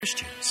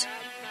Christians.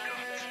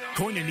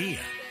 Koinonia,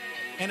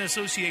 an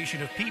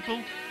association of people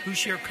who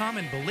share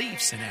common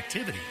beliefs and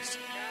activities.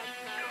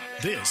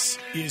 This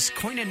is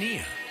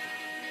Koinonia.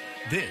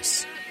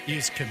 This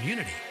is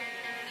community.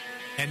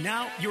 And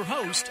now, your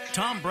host,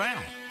 Tom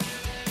Brown.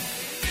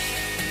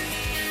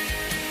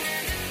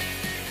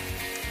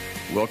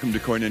 Welcome to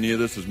Koinonia.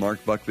 This is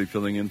Mark Buckley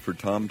filling in for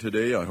Tom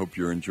today. I hope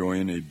you're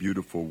enjoying a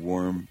beautiful,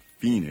 warm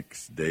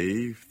Phoenix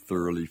day,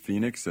 thoroughly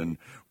Phoenix, and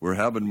we're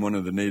having one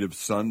of the native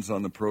sons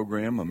on the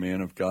program, a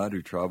man of God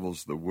who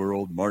travels the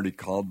world, Marty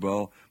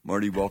Caldwell.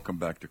 Marty, welcome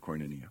back to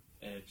Koinonia.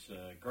 It's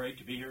great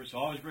to be here. It's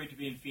always great to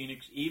be in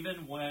Phoenix,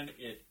 even when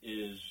it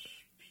is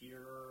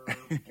pure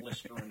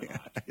blistering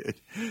hot.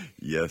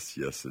 Yes,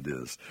 it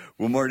is.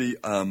 Well, Marty,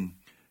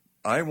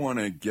 I want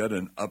to get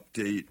an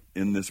update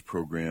in this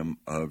program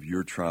of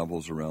your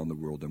travels around the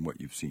world and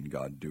what you've seen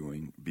God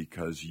doing,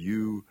 because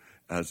you,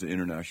 as the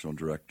International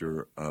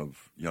Director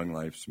of Young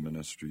Life's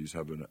Ministries,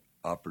 have an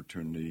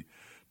opportunity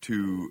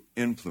to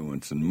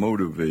influence and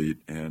motivate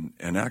and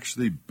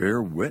actually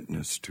bear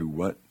witness to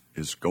what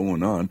is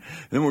going on.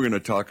 And then we're going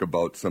to talk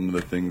about some of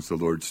the things the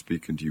Lord's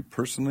speaking to you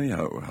personally,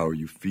 how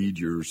you feed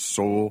your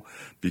soul,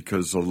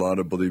 because a lot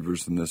of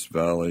believers in this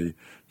valley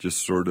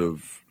just sort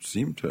of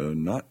seem to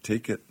not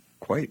take it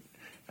quite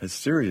as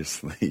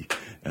seriously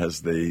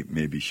as they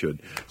maybe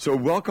should. So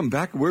welcome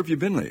back. Where have you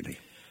been lately?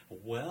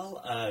 Well,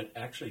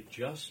 actually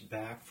just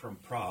back from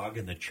Prague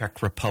in the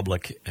Czech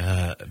Republic.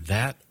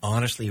 That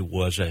honestly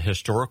was a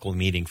historical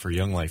meeting for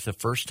Young Life. The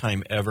first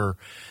time ever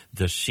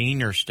the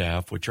senior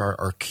staff, which are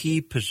our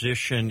key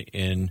position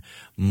in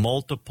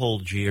multiple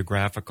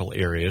geographical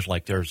areas,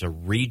 like there's a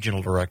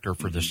regional director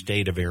for the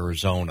state of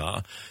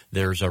Arizona,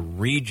 there's a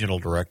regional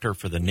director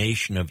for the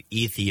nation of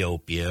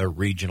Ethiopia, a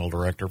regional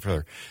director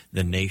for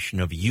the nation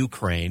of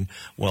Ukraine.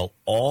 Well,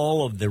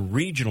 all of the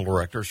regional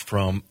directors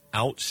from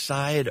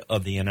outside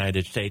of the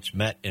United States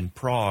met in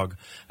Prague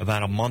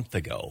about a month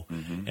ago.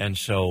 And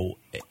so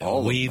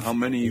how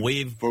many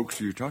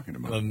folks are you talking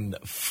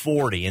about?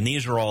 40, and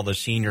these are all the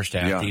senior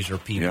staff. Yeah. These are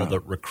people that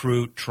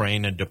recruit,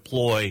 train, and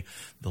deploy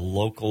the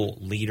local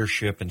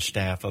leadership and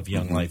staff of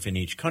Young Life in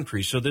each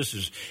country. So this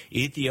is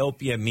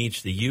Ethiopia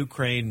meets the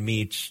Ukraine,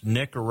 meets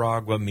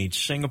Nicaragua, meets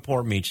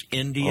Singapore, meets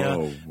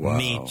India,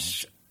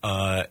 meets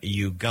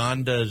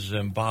Uganda,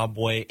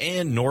 Zimbabwe,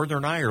 and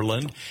Northern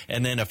Ireland,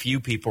 and then a few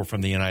people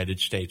from the United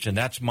States. And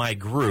that's my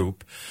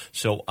group.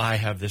 So I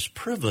have this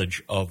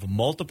privilege of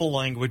multiple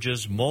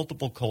languages,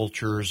 multiple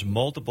cultures,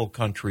 multiple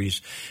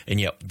countries, and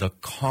yet the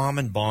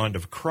common bond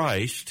of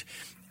Christ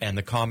and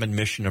the common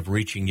mission of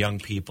reaching young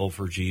people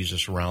for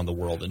Jesus around the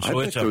world. And so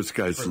I bet those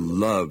guys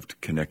loved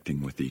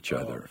connecting with each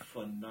other.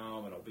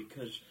 Phenomenal,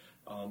 because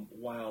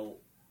while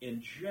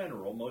in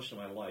general, most of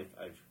my life,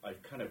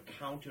 I've kind of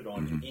counted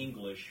on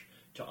English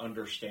to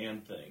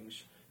understand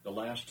things. The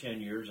last 10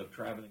 years of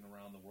traveling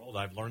around the world,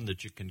 I've learned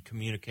that you can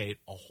communicate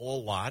a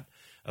whole lot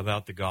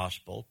about the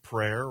gospel,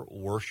 prayer,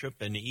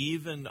 worship, and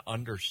even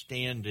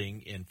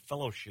understanding in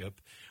fellowship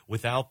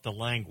without the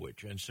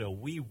language. And so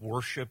we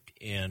worshiped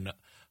in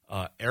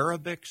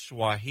Arabic,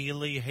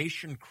 Swahili,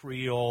 Haitian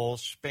Creole,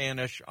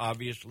 Spanish,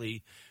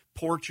 obviously,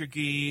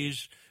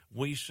 Portuguese.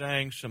 We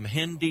sang some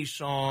Hindi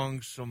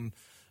songs, some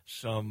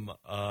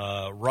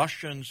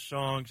Russian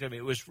songs. I mean,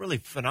 it was really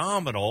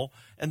phenomenal.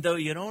 And though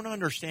you don't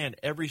understand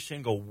every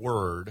single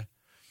word,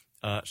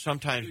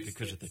 sometimes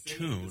because of the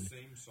tune. The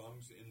same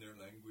songs in their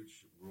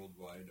language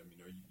worldwide? I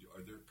mean,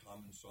 are there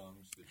common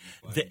songs that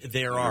you find?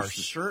 There are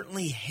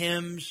certainly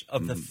hymns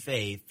of the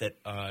faith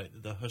that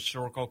the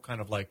historical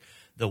kind of like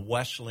the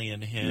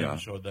Wesleyan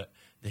hymns or the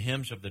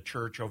hymns of the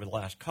church over the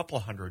last couple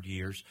of hundred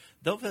years.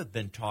 Those have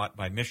been taught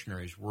by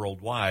missionaries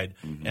worldwide.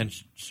 And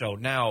so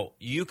now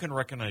you can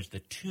recognize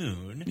the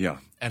tune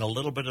and a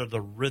little bit of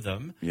the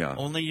rhythm.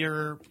 Only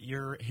you're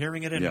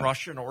hearing it in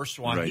Russian or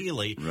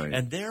Swahili. Right.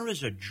 And there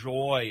is a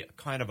joy,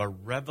 kind of a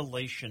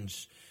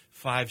Revelations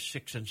 5,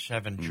 6, and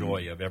 7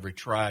 joy of every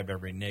tribe,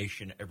 every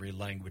nation, every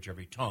language,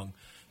 every tongue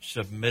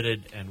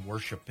submitted and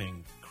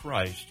worshiping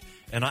Christ.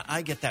 And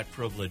I get that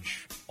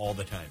privilege all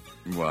the time.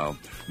 Wow.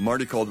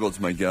 Marty Caldwell's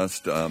my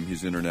guest.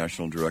 He's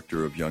International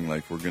Director of Young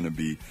Life. We're going to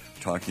be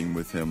talking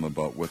with him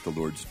about what the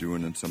Lord's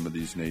doing in some of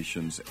these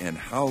nations and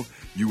how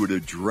you would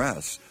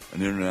address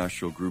an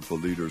international group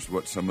of leaders,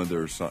 what some of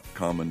their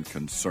common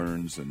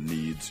concerns and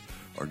needs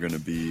are going to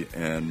be,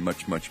 and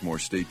much, much more.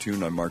 Stay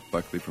tuned. I'm Mark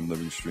Buckley from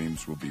Living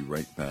Streams. We'll be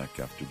right back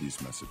after these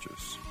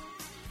messages.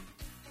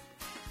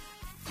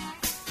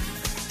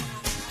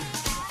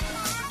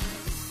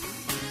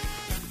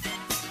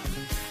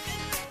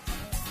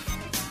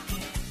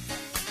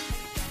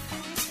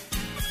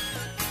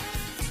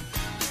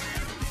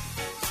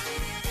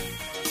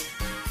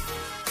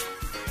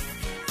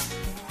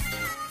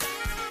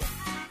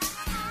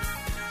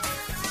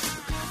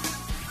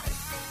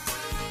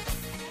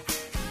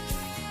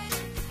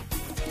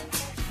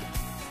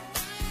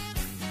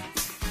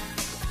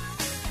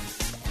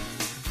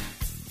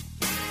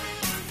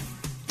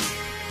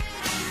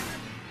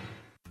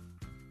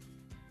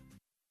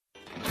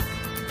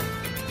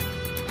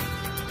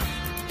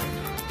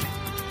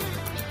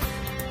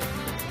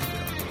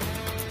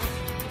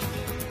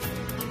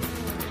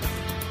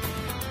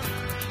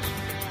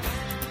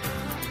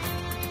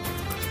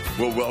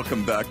 Well,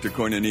 welcome back to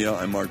Koinonia.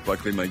 I'm Mark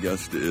Buckley. My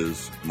guest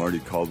is Marty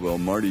Caldwell.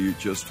 Marty, you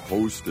just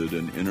hosted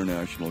an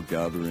international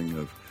gathering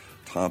of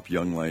top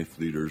young life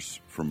leaders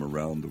from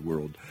around the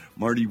world.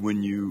 Marty,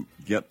 when you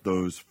get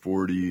those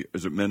 40,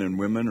 is it men and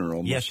women or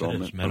almost yes, all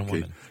men? Yes, it is, men and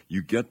women.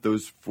 You get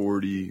those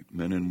 40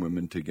 men and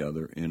women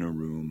together in a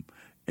room,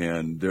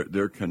 and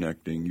they're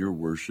connecting, you're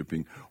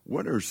worshiping.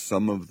 What are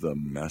some of the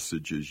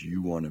messages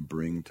you want to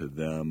bring to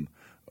them?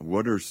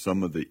 What are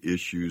some of the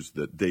issues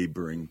that they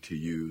bring to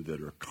you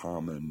that are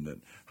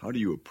common? How do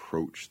you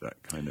approach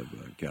that kind of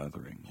a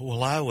gathering?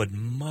 Well, I would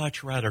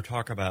much rather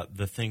talk about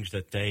the things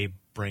that they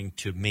bring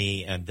to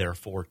me and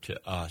therefore to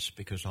us,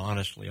 because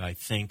honestly, I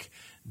think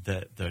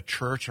that the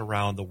church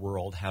around the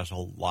world has a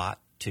lot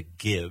to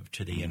give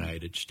to the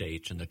United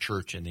States and the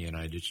church in the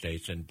United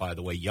States, and by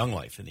the way, Young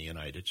Life in the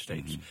United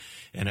States.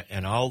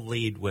 And I'll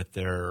lead with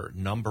their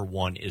number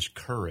one is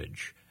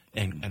courage,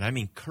 and I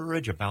mean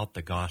courage about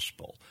the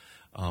gospel.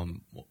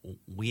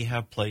 We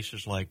have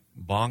places like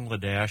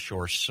Bangladesh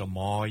or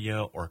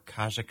Somalia or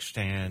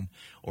Kazakhstan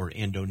or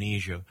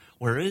Indonesia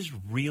where it is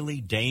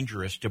really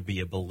dangerous to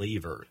be a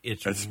believer.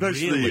 It's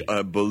especially really,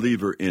 a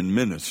believer in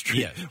ministry,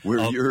 yes,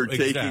 where you're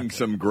exactly. taking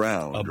some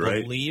ground, a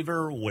right?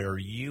 believer where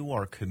you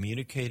are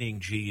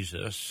communicating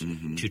Jesus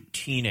to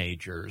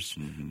teenagers,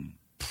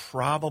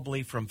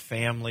 probably from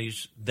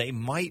families. They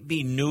might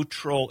be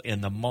neutral in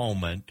the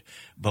moment,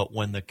 but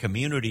when the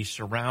community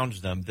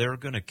surrounds them, they're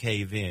going to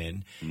cave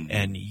in,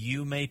 and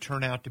you may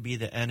turn out to be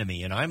the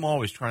enemy. And I'm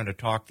always trying to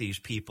talk these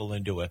people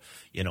into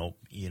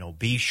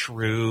be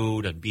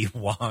shrewd and be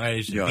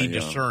wise and be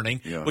discerning,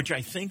 which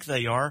I think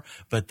they are,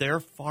 but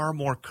they're far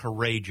more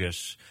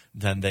courageous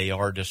than they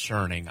are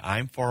discerning.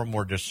 I'm far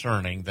more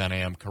discerning than I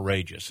am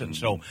courageous. And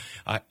so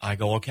I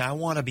go, okay, I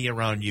want to be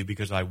around you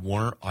because I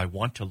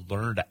want to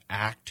learn to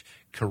act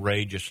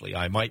courageously.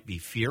 I might be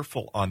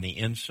fearful on the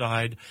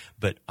inside,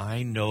 but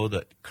I know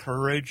that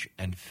courage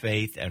and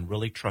faith and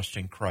really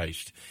trusting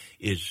Christ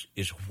is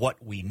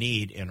what we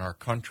need in our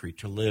country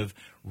to live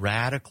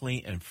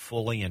radically and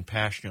fully and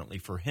passionately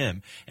for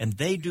Him. And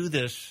they do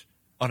this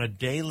on a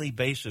daily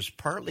basis,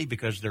 partly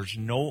because there's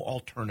no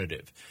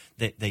alternative.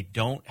 They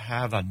don't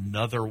have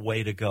another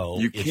way to go.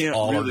 You It's can't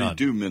all or really none.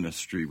 do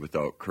ministry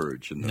without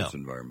courage in those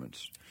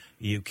environments.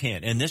 You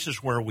can't. And this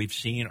is where we've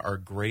seen our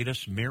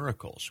greatest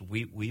miracles.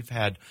 We've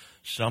had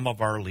some of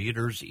our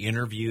leaders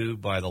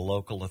interviewed by the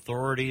local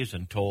authorities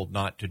and told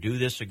not to do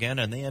this again,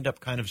 and they end up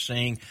kind of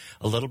saying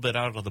a little bit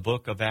out of the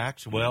book of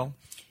Acts, well,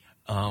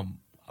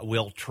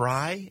 we'll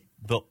try,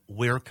 but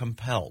we're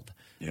compelled.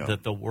 Yeah.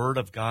 That the Word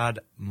of God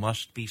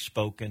must be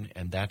spoken,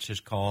 and that's His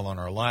call on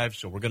our lives.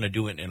 So we're going to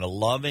do it in a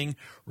loving,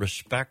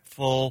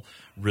 respectful,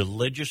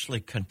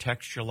 religiously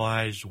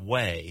contextualized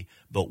way,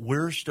 but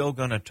we're still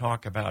going to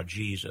talk about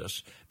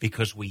Jesus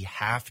because we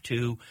have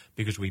to,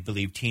 because we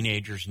believe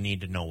teenagers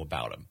need to know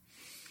about Him.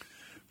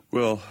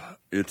 Well,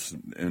 it's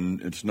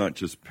not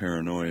just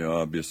paranoia,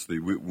 obviously.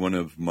 One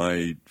of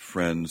my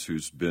friends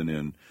who's been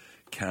in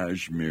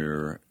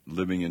Kashmir,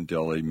 living in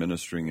Delhi,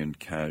 ministering in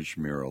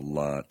Kashmir a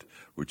lot,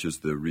 which is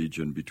the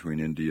region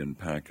between India and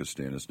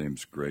Pakistan. His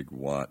name's Greg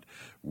Watt.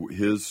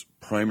 His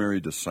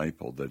primary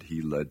disciple that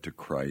he led to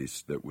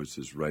Christ, that was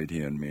his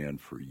right-hand man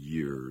for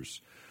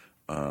years,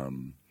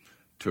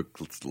 took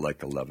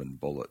like 11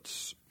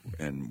 bullets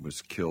and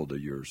was killed a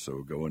year or so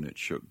ago, and it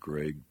shook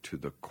Greg to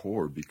the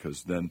core,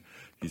 because then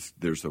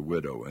there's a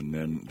widow, and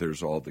then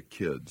there's all the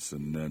kids,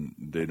 and then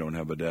they don't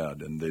have a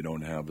dad, and they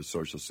don't have a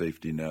social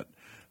safety net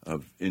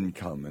of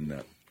income in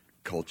that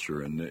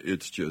culture, and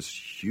it's just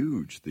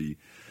huge, the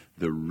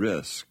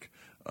risk.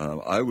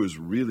 I was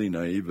really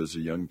naive as a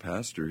young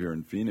pastor here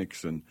in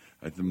Phoenix, and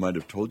I might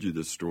have told you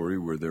this story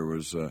where there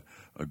was a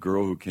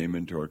girl who came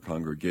into our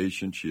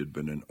congregation. She had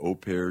been an au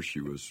pair.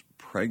 She was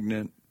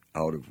pregnant,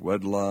 out of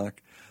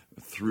wedlock,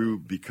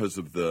 because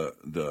of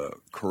the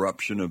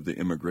corruption of the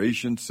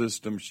immigration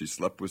system. She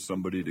slept with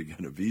somebody to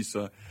get a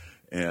visa.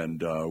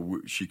 And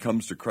she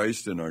comes to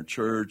Christ in our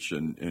church,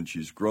 and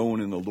she's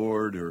growing in the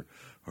Lord.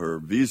 Her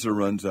visa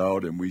runs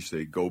out, and we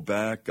say, go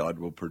back, God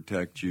will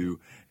protect you.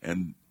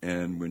 And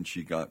when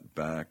she got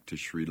back to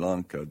Sri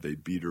Lanka, they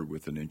beat her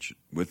within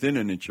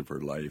an inch of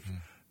her life.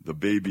 The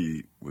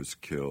baby was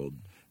killed,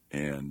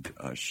 and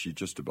she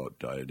just about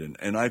died.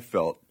 And I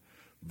felt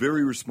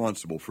very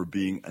responsible for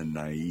being a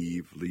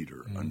naive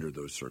leader under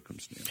those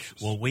circumstances.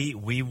 Well,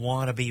 we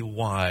want to be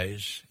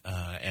wise,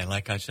 and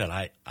like I said,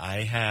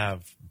 I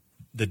have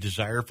the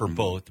desire for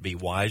both, to be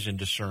wise and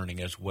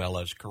discerning as well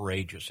as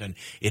courageous. And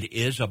it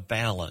is a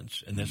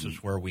balance, and this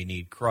is where we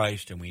need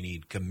Christ, and we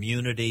need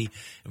community,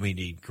 and we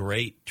need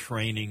great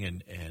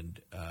training,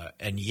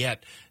 and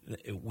yet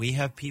we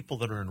have people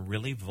that are in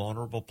really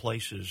vulnerable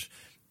places.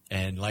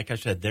 And like I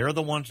said, they're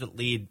the ones that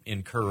lead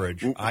in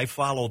courage. I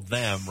follow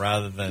them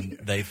rather than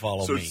they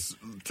follow me.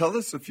 Tell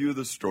us a few of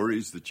the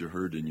stories that you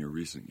heard in your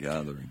recent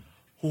gathering.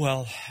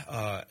 Well,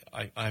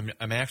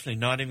 I'm actually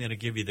not even going to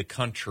give you the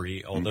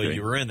country, although Okay.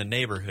 you were in the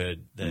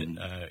neighborhood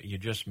that you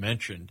just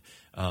mentioned.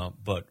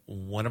 But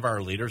one of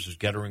our leaders is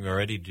getting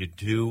ready to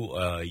do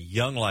a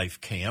Young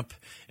Life camp,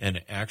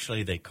 and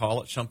actually they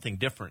call it something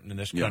different in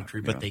this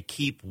country, but they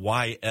keep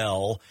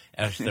YL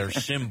as their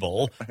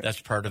symbol.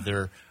 That's part of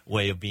their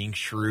way of being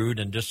shrewd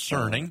and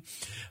discerning.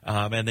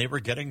 And they were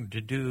going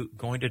to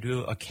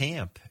do a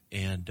camp,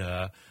 and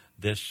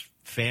this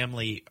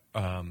family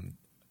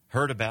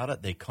heard about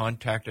it. They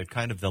contacted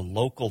kind of the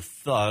local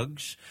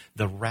thugs,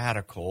 the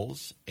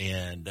radicals,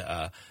 and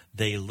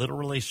they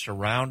literally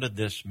surrounded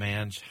this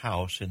man's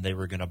house, and they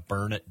were going to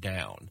burn it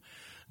down.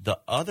 The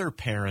other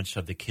parents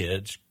of the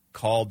kids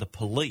called the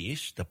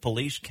police. The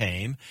police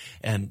came,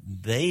 and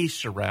they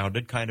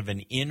surrounded kind of an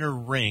inner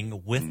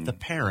ring with the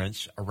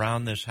parents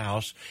around this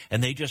house,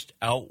 and they just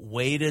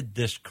outweighed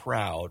this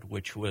crowd,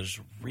 which was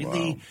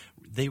really,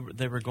 they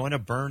were going to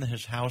burn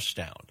his house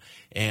down.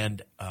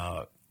 And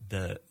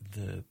the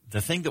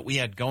thing that we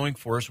had going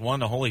for us, one,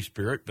 the Holy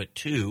Spirit, but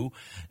two,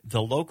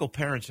 the local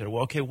parents said,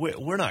 well, okay,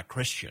 we're not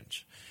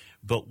Christians,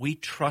 but we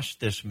trust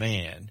this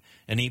man,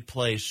 and he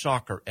plays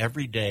soccer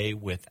every day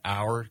with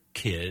our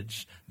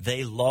kids.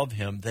 They love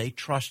him. They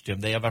trust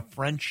him. They have a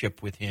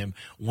friendship with him.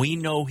 We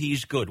know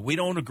he's good. We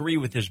don't agree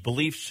with his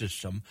belief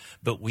system,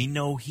 but we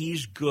know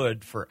he's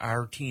good for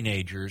our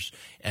teenagers,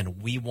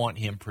 and we want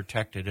him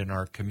protected in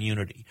our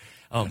community.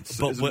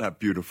 Isn't that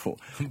beautiful?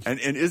 And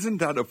isn't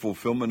that a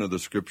fulfillment of the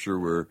scripture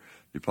where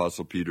the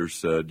Apostle Peter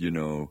said,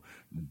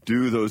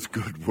 do those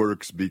good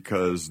works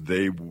because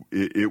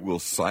it will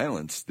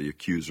silence the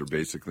accuser.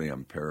 Basically,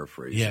 I'm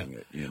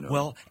paraphrasing it.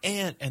 Well,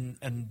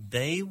 and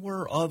they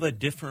were of a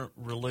different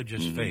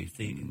religious faith.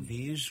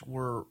 These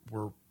were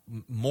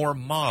more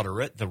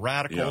moderate, the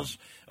radicals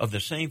of the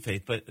same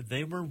faith, but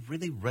they were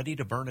really ready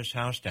to burn his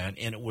house down,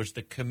 and it was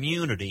the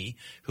community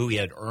who he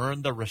had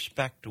earned the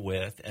respect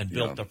with and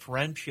built the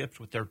friendships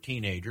with their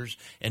teenagers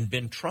and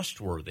been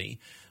trustworthy.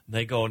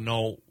 They go,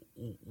 no,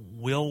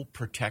 we'll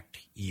protect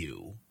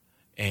you.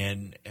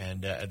 And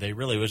they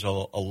really, it was a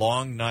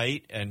long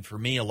night, and for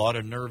me, a lot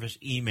of nervous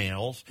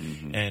emails,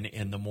 and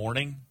in the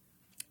morning,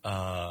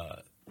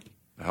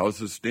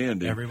 how's it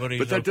standing? Everybody's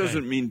but that okay.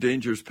 doesn't mean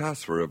danger's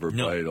past forever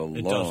by a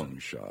long doesn't.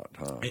 shot,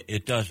 huh?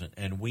 It doesn't.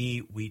 And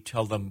we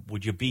tell them,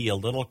 would you be a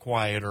little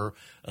quieter,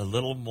 a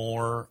little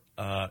more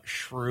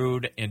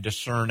shrewd and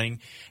discerning?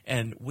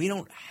 And we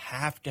don't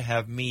have to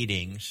have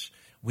meetings.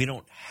 We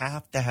don't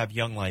have to have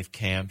Young Life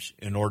camps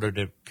in order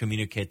to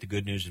communicate the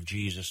good news of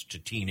Jesus to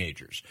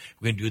teenagers.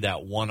 We can do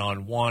that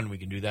one-on-one. We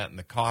can do that in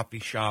the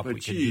coffee shop. But we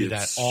can do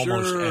that it's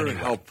almost sure anywhere.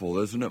 helpful,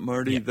 isn't it,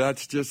 Marty? Yeah.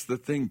 That's just the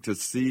thing, to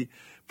see,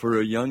 for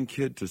a young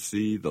kid to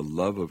see the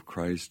love of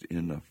Christ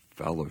in a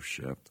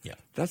fellowship. Yeah.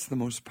 That's the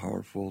most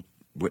powerful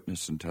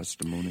witness and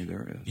testimony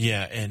there is.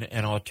 Yeah, and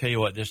I'll tell you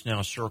what, this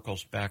now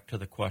circles back to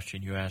the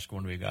question you asked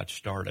when we got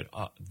started.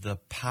 The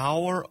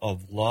power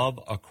of love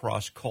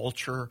across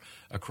culture,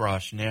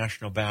 across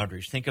national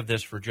boundaries. Think of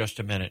this for just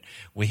a minute.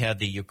 We had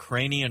the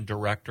Ukrainian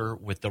director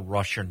with the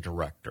Russian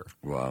director.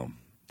 Wow,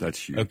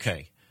 that's huge.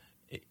 Okay.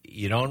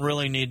 You don't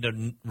really need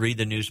to read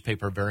the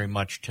newspaper very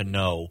much to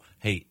know,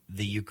 hey,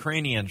 the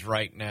Ukrainians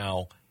right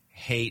now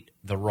hate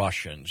the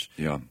Russians.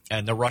 Yeah.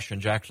 And the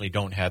Russians actually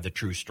don't have the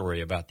true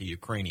story about the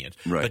Ukrainians.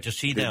 Right. But to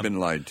see They've them been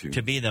lied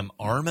to be them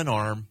arm in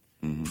arm,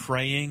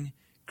 praying,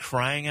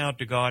 crying out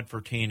to God for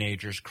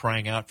teenagers,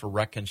 crying out for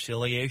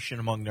reconciliation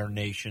among their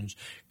nations,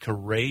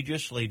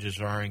 courageously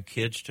desiring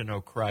kids to know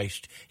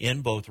Christ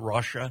in both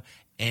Russia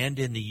and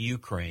in the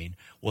Ukraine,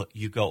 well,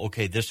 you go,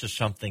 okay, this is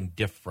something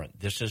different.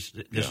 This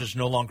is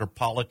no longer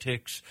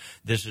politics.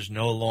 This is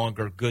no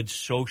longer good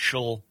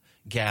social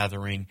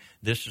gathering.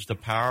 This is the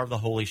power of the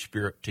Holy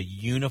Spirit to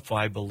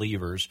unify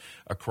believers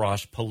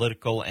across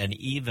political and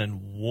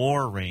even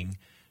warring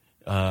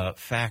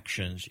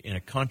factions in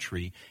a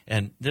country.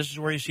 And this is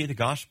where you see the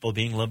gospel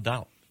being lived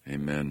out.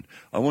 Amen.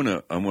 I want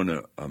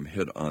to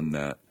hit on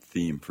that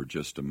theme for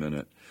just a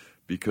minute,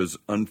 because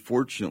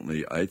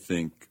unfortunately, I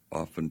think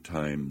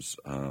oftentimes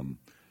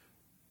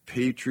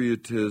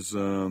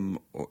patriotism,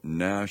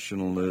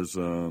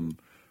 nationalism,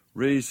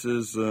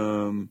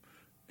 racism,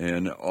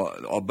 and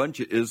a bunch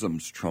of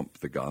isms trump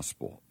the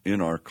gospel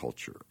in our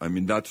culture. I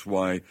mean, that's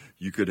why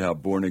you could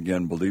have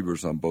born-again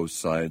believers on both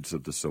sides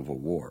of the Civil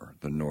War,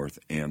 the North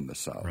and the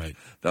South. Right.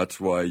 That's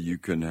why you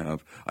can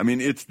have, I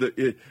mean,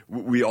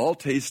 we all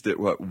taste it.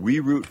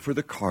 We root for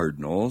the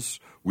Cardinals.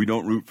 We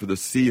don't root for the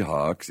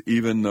Seahawks,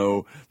 even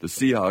though the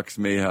Seahawks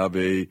may have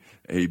a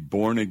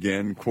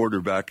born-again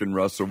quarterback in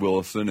Russell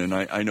Wilson, and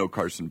I know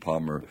Carson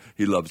Palmer,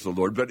 he loves the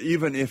Lord, but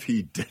even if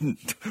he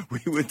didn't,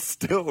 we would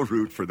still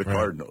root for the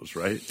Cardinals,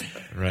 right?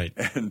 Right.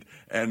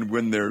 And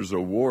when there's a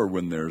war,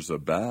 when there's a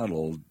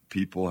battle,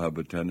 people have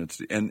a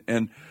tendency,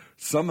 and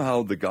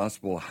somehow the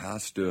gospel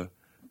has to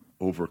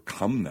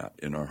overcome that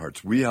in our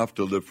hearts. We have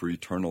to live for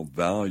eternal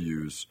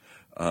values.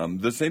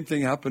 The same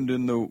thing happened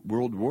in the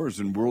world wars.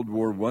 In World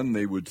War I,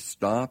 they would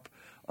stop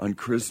on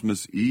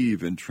Christmas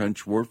Eve in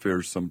trench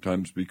warfare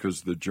sometimes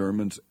because the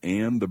Germans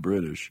and the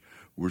British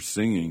were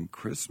singing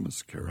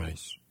Christmas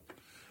carols.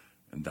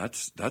 And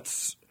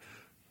that's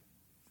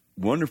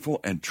wonderful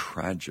and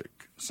tragic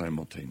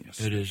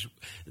simultaneously. It is.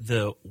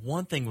 The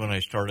one thing when I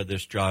started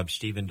this job,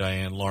 Steve and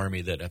Diane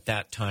Larmy, that at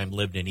that time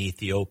lived in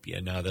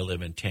Ethiopia, now they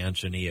live in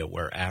Tanzania,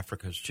 where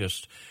Africa's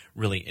just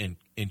really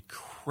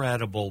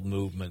incredible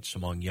movements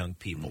among young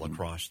people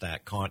across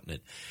that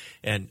continent.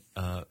 And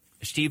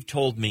Steve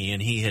told me,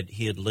 and he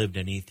had lived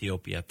in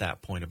Ethiopia at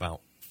that point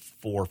about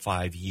 4 or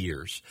 5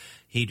 years.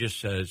 He just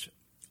says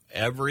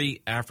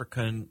every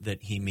African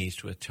that he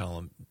meets with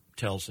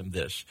tells him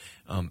this: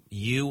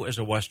 you as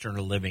a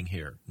Westerner living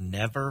here,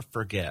 never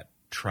forget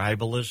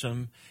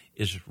tribalism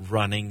is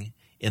running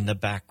in the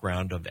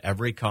background of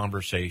every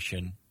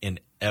conversation, in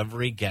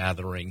every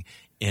gathering,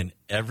 in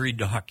every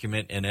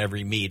document, in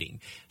every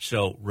meeting.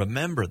 So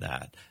remember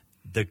that.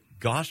 The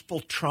gospel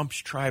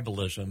trumps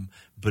tribalism,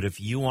 but if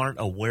you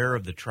aren't aware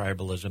of the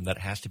tribalism that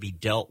has to be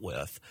dealt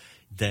with,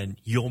 then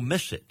you'll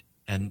miss it.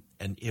 And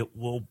it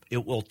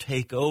will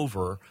take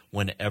over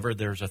whenever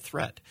there's a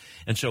threat.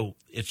 And so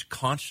it's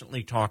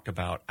constantly talked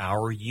about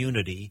our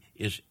unity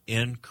is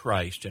in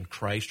Christ, and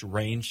Christ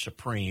reigns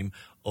supreme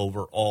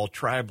over all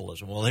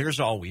tribalism. Well, here's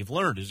all we've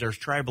learned is there's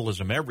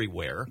tribalism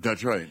everywhere.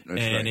 That's right.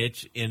 And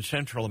it's in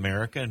Central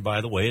America, and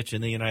by the way, it's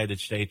in the United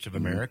States of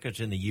America, it's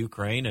in the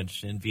Ukraine, and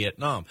it's in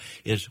Vietnam,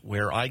 is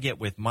where I get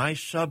with my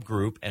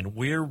subgroup, and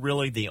we're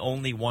really the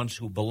only ones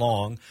who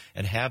belong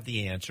and have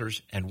the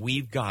answers, and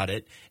we've got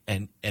it,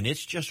 and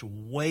it's just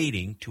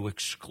waiting to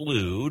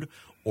exclude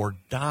or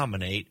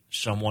dominate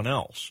someone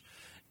else.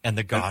 And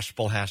the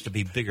gospel has to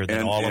be bigger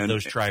than all of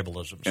those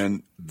tribalisms.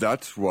 And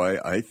that's why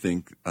I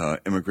think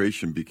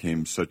immigration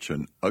became such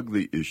an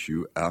ugly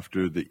issue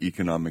after the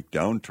economic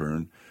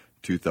downturn,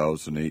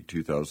 2008,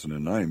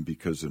 2009,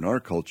 because in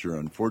our culture,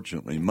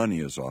 unfortunately,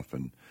 money is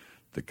often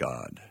the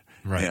god.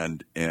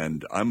 Right.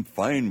 And I'm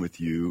fine with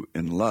you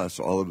unless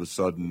all of a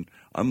sudden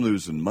I'm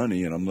losing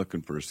money and I'm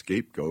looking for a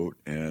scapegoat,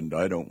 and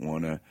I don't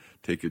want to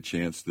take a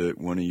chance that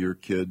one of your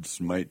kids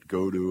might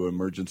go to an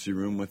emergency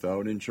room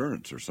without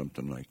insurance or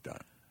something like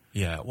that.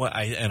 Yeah, well,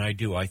 I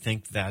do. I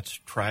think that's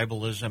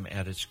tribalism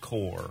at its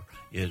core.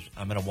 Is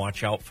I'm going to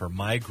watch out for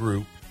my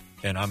group,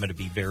 and I'm going to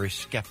be very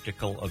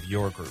skeptical of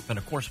your group. And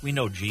of course, we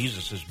know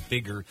Jesus is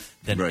bigger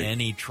than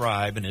any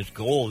tribe, and his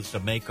goal is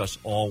to make us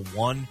all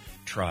one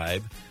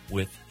tribe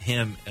with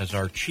him as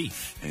our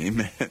chief.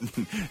 Amen.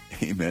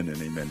 Amen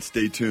and amen.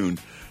 Stay tuned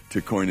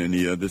to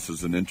Koinonia. This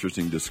is an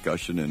interesting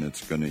discussion, and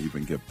it's going to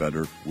even get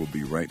better. We'll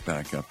be right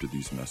back after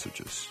these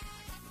messages.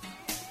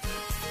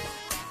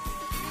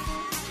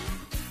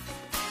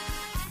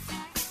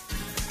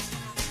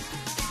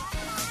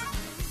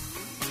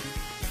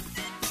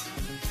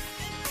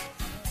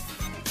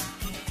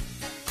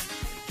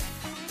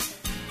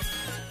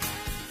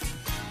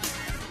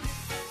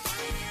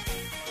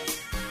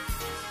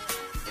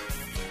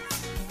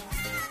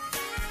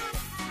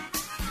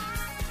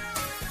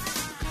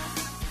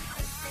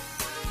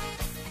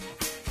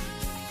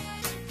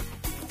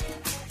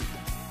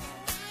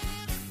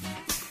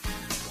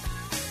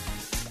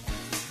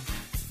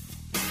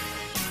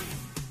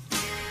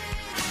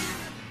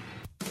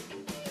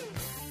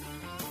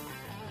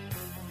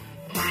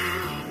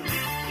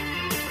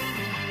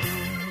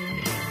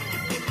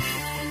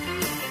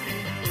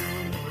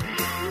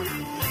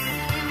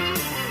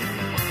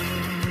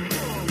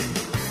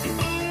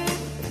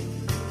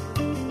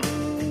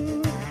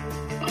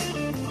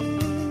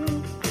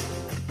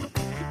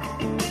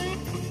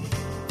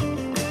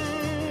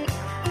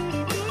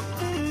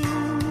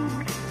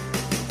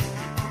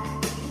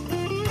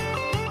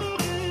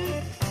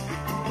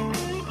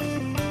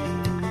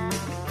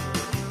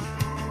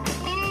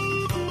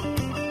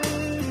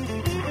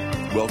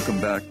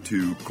 Welcome back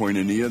to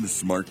Koinonia. This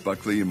is Mark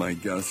Buckley, and my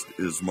guest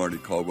is Marty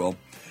Caldwell.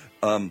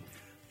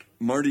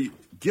 Marty,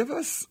 give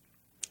us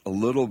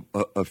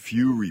a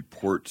few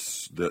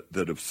reports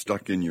that have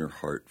stuck in your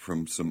heart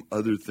from some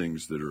other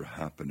things that are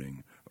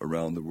happening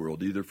around the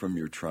world, either from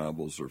your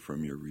travels or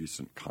from your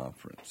recent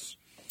conference.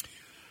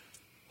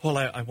 Well,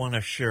 I want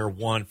to share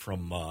one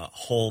from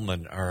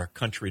Holman, our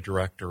country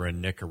director in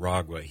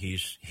Nicaragua.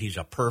 He's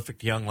a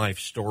perfect young life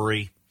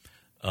story.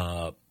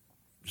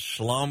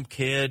 Slum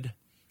kid.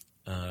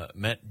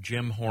 Met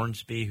Jim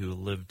Hornsby, who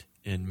lived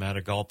in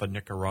Matagalpa,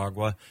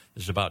 Nicaragua.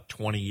 This is about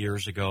 20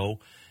 years ago,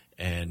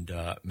 and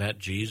met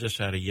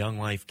Jesus at a Young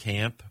Life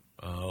camp.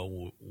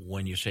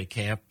 When you say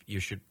camp, you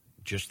should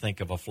just think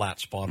of a flat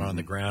spot on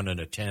the ground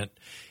and a tent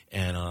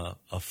and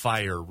a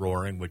fire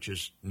roaring, which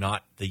is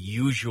not the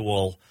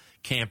usual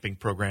camping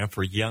program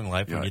for Young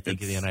Life when you think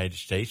of the United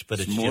States.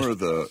 But it's more just, of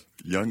the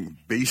young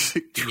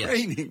basic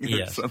training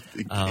or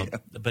something.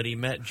 But he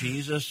met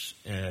Jesus,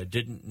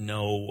 didn't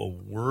know a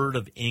word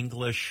of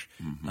English,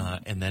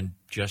 and then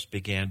just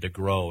began to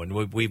grow. And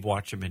we've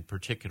watched him in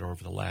particular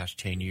over the last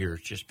 10 years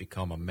just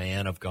become a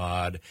man of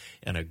God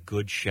and a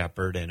good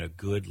shepherd and a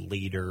good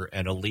leader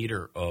and a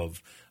leader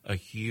of a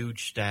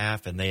huge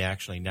staff. And they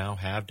actually now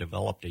have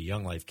developed a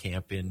Young Life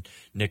camp in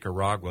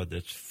Nicaragua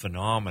that's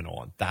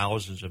phenomenal. And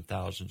thousands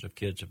of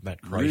kids have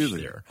met Christ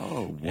there.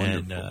 Oh,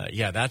 wonderful.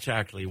 And, that's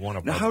actually one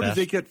of now, our how best.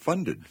 did they get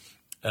funded?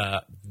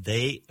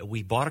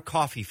 we bought a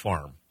coffee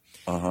farm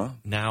Uh-huh.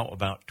 now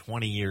about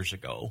 20 years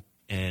ago,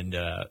 and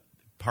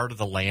part of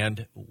the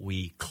land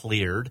we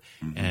cleared,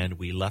 and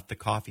we left the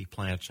coffee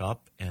plants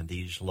up, and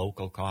these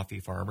local coffee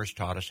farmers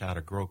taught us how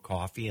to grow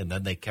coffee, and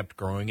then they kept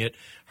growing it,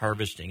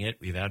 harvesting it.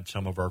 We've had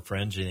some of our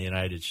friends in the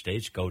United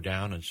States go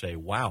down and say,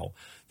 wow,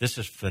 this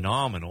is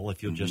phenomenal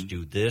if you'll just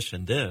do this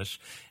and this.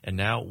 And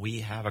now we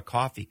have a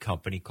coffee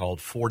company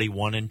called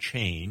 41 and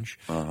Change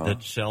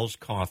that sells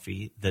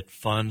coffee that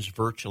funds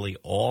virtually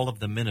all of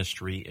the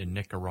ministry in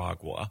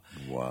Nicaragua.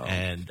 Wow.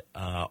 And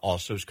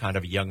also is kind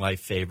of a Young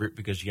Life favorite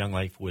because Young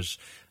Life was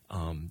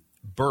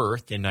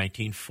birthed in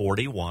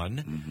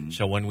 1941.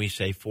 So when we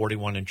say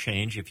 41 and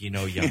Change, if you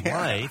know Young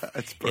Life,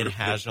 it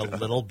has a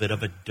little bit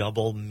of a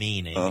double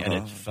meaning. And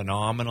it's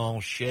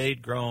phenomenal,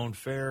 shade-grown,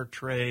 fair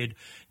trade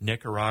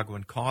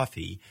Nicaraguan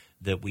coffee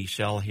that we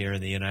sell here in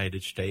the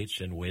United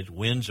States, and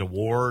wins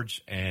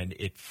awards, and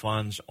it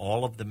funds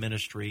all of the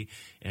ministry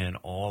and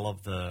all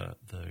of the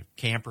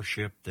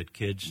campership that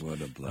kids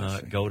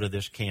go to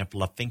this Camp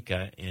La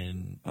Finca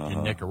in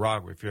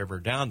Nicaragua. If you're ever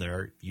down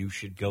there, you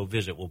should go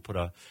visit. We'll put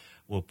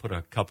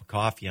a cup of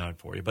coffee on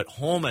for you. But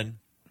Holman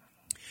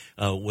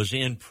was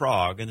in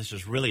Prague, and this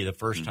is really the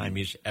first time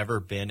he's ever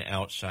been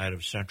outside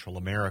of Central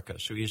America.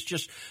 So he's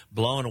just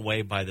blown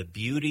away by the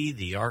beauty,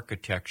 the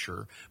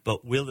architecture.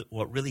 But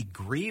what really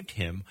grieved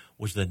him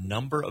was the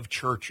number of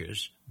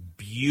churches,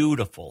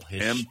 beautiful,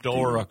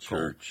 historical,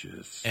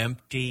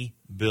 empty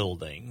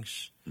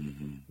buildings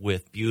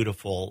with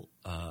beautiful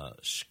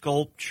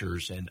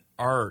sculptures and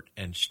art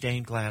and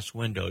stained glass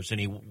windows.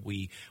 And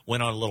we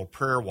went on a little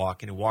prayer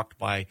walk, and he walked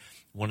by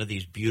one of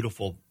these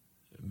beautiful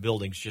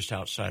buildings just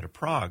outside of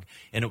Prague,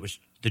 and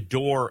the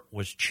door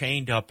was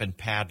chained up and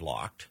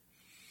padlocked,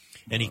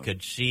 and he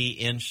could see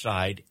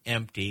inside,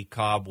 empty,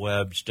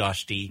 cobwebs,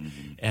 dusty,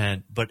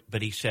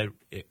 but he said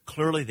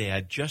clearly they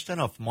had just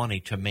enough money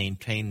to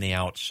maintain the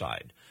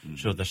outside.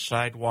 So the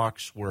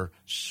sidewalks were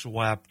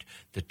swept,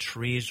 the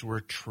trees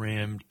were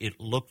trimmed, it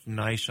looked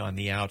nice on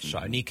the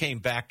outside. And he came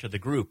back to the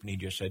group and he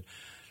just said,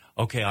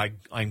 okay,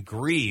 I'm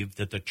grieved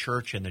that the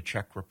church in the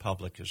Czech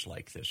Republic is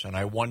like this, and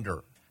I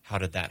wonder, how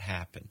did that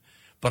happen?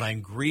 But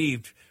I'm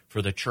grieved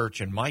for the church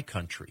in my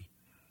country.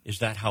 Is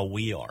that how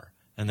we are?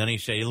 And then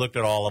he looked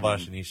at all of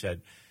us and he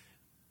said,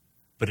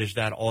 but is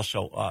that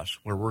also us,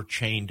 where we're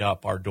chained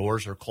up, our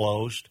doors are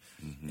closed,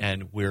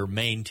 and we're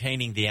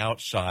maintaining the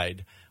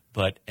outside,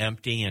 but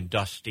empty and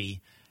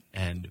dusty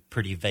and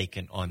pretty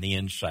vacant on the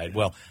inside?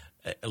 Well,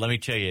 let me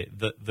tell you,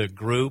 the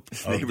group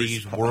of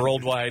these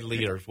worldwide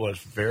leaders was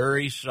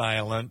very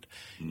silent,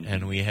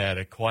 and we had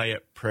a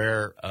quiet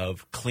prayer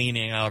of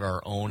cleaning out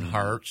our own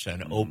hearts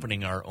and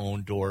opening our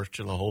own doors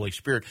to the Holy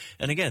Spirit.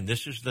 And again,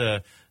 this is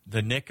the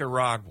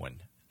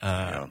Nicaraguan,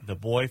 the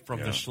boy from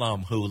the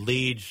slum who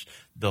leads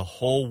the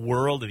whole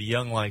world of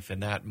Young Life in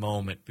that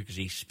moment, because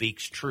he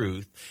speaks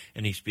truth,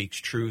 and he speaks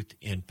truth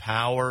in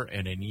power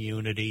and in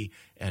unity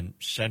and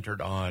centered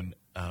on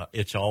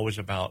it's always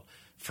about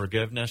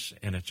forgiveness,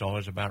 and it's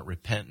always about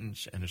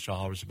repentance, and it's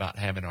always about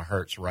having our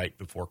hearts right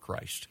before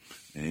Christ.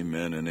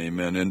 Amen and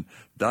amen. And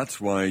that's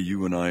why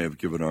you and I have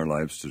given our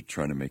lives to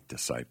trying to make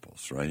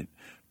disciples, right?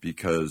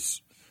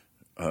 Because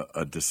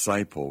a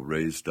disciple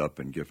raised up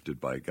and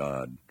gifted by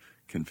God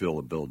can fill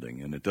a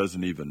building. And it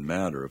doesn't even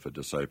matter if a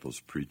disciple's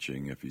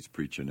preaching, if he's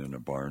preaching in a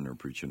barn or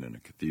preaching in a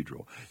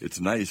cathedral.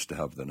 It's nice to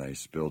have the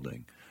nice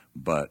building.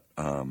 But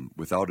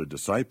without a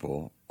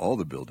disciple, all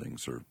the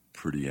buildings are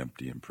pretty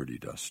empty and pretty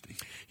dusty.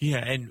 Yeah,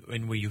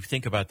 and when you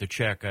think about the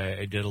Czech,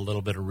 I did a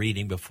little bit of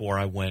reading before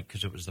I went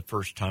because it was the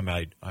first time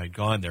I'd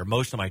gone there.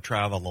 Most of my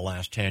travel the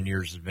last 10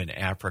 years has been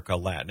Africa,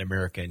 Latin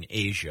America, and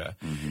Asia.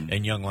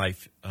 And Young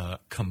Life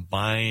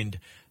combined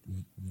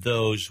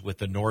those with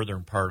the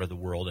northern part of the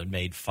world and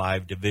made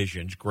 5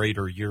 divisions,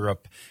 Greater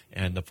Europe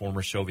and the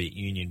former Soviet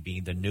Union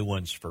being the new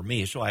ones for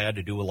me. So I had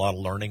to do a lot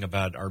of learning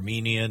about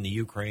Armenia and the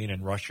Ukraine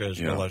and Russia,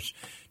 as well as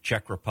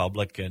Czech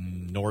Republic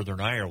and Northern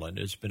Ireland.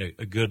 It's been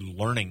a good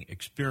learning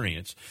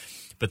experience.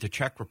 But the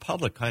Czech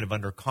Republic, kind of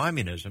under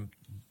communism,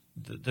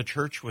 the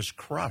church was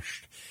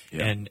crushed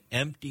and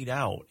emptied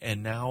out,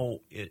 and now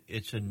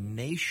it's a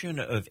nation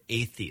of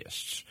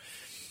atheists.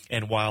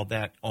 And while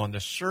that on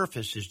the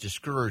surface is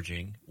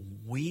discouraging,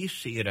 we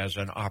see it as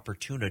an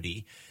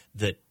opportunity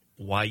that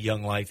why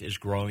Young Life is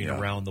growing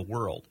around the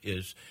world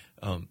is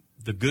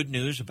the good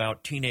news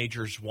about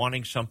teenagers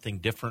wanting something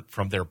different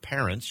from their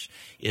parents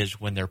is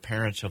when their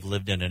parents have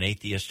lived in an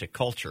atheistic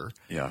culture.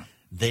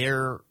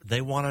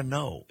 They want to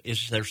know,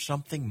 is there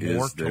something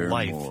more to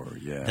life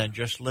than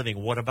just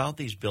living? What about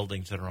these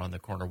buildings that are on the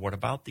corner? What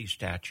about these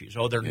statues?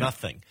 Oh, they're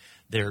nothing.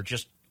 They're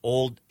just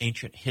old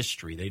ancient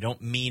history. They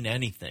don't mean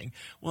anything.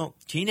 Well,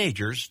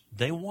 teenagers,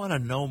 they want to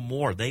know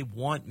more. They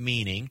want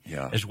meaning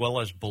as well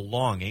as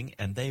belonging,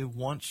 and they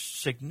want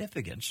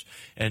significance.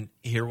 And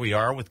here we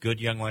are with good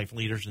Young Life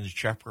leaders in the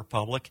Czech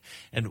Republic,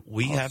 and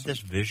we have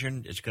this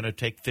vision. It's going to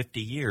take 50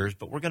 years,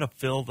 but we're going to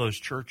fill those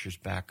churches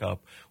back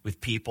up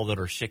with people that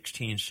are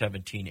 16,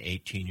 17,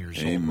 18 years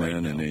old right now.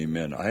 Amen and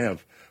amen. I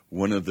have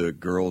one of the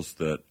girls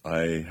that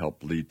I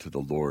helped lead to the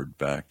Lord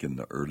back in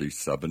the early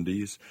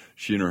 70s,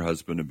 she and her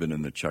husband have been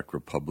in the Czech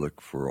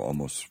Republic for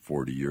almost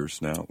 40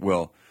 years now.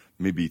 Well,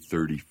 maybe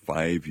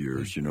 35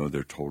 years. You know,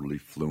 they're totally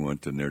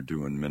fluent and they're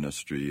doing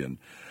ministry.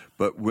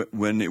 But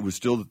when it was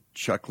still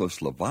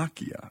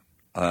Czechoslovakia,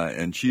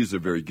 and she's a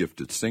very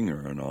gifted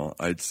singer and all,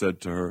 I'd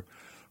said to her,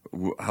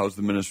 how's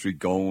the ministry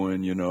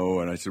going, you know?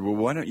 And I said, well,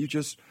 why don't you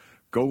just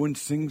go and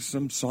sing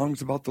some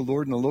songs about the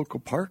Lord in a local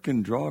park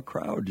and draw a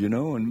crowd, you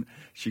know? And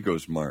she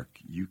goes, Mark,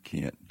 you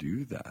can't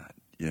do that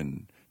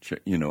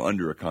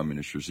under a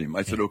communist regime.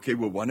 I said, okay,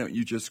 well, why don't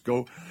you just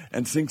go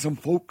and sing some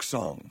folk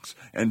songs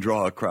and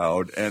draw a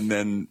crowd and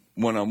then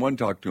one-on-one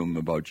talk to them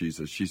about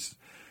Jesus?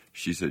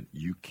 She said,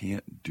 you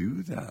can't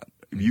do that.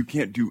 You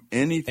can't do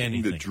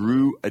anything that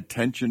drew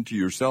attention to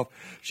yourself.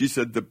 She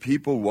said the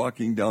people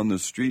walking down the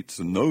streets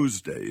in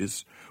those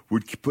days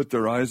would put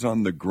their eyes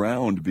on the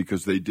ground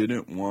because they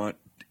didn't want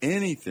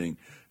anything,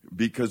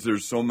 because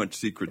there's so much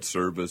Secret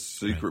Service,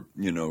 secret,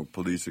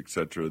 police,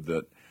 etc.,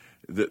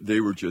 that they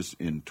were just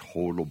in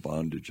total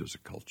bondage as a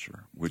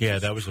culture.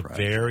 That was tragic. A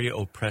very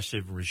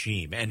oppressive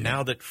regime. And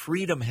now that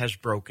freedom has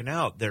broken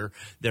out, there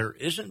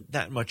isn't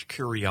that much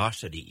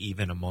curiosity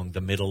even among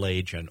the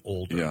middle-aged and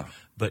older. Yeah.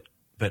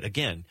 But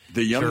again,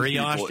 the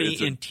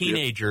curiosity in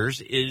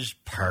teenagers is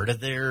part of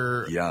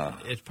their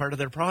it's part of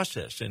their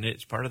process, and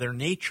it's part of their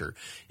nature.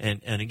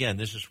 And again,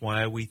 this is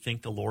why we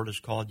think the Lord has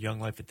called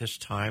Young Life at this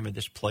time and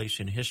this place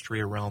in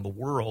history around the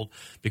world,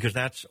 because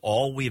that's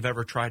all we've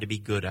ever tried to be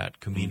good at,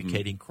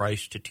 communicating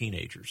Christ to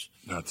teenagers.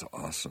 That's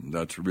awesome.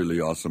 That's really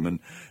awesome.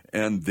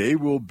 And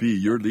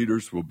your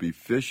leaders will be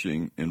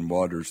fishing in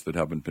waters that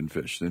haven't been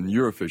fished. And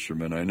you're a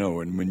fisherman, I know.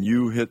 And when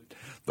you hit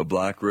the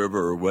Black River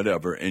or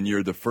whatever, and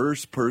you're the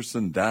first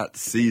person that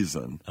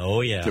season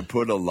to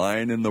put a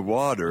line in the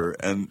water,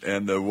 and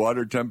the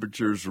water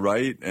temperature's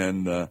right,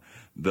 and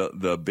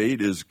the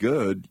bait is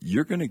good,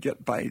 you're going to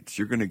get bites.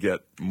 You're going to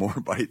get more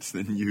bites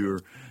than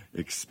you're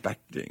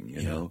expecting,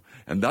 you know.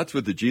 And that's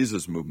what the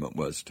Jesus movement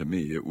was to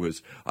me.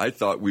 I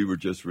thought we were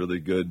just really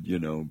good,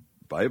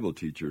 Bible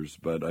teachers,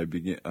 but I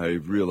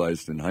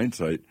realized in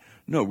hindsight,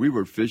 no, we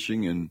were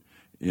fishing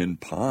in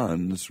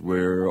ponds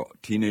where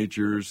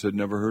teenagers had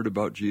never heard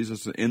about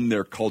Jesus in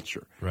their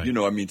culture. Right.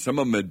 Some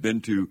of them had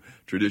been to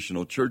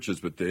traditional churches,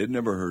 but they had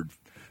never heard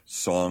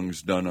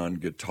songs done on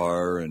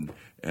guitar and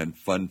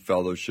fun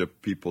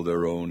fellowship, people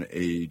their own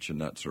age and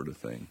that sort of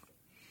thing.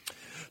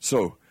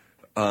 So,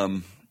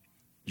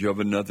 you have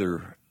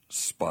another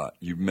spot.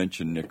 You've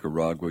mentioned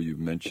Nicaragua. You've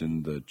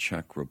mentioned the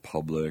Czech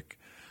Republic.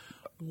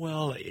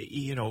 Well,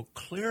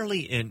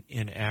 clearly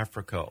in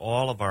Africa,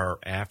 all of our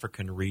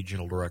African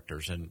regional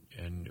directors,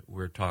 and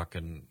we're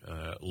talking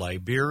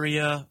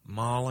Liberia,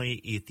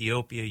 Mali,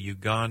 Ethiopia,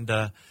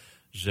 Uganda,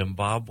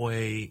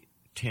 Zimbabwe,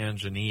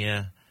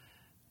 Tanzania,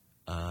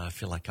 I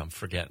feel like I'm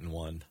forgetting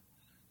one,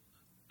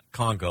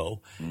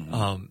 Congo.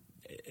 Mm-hmm.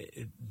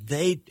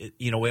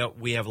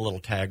 We have a little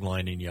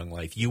tagline in Young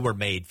Life, you were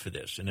made for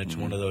this, and it's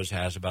one of those,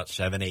 has about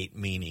 7-8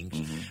 meanings,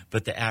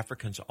 but the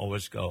Africans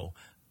always go,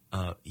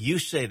 you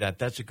say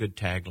that's a good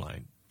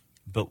tagline,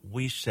 but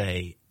we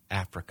say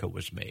Africa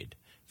was made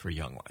for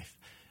Young Life,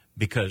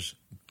 because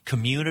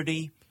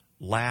community,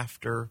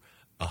 laughter,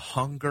 a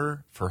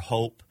hunger for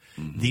hope,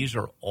 these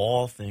are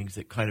all things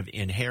that kind of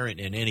inherent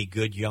in any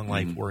good Young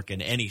Life work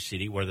in any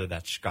city, whether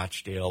that's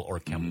Scottsdale or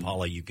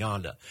Kampala,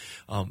 Uganda.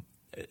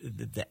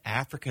 The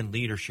African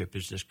leadership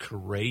is this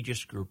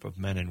courageous group of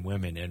men and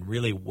women, and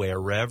really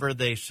wherever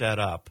they set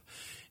up,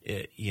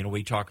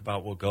 we talk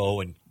about we'll go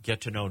and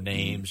get to know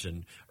names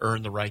and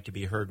earn the right to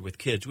be heard with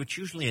kids, which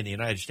usually in the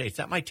United States,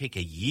 that might take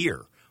a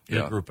year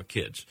with a group of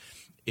kids.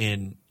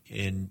 In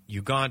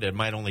Uganda, it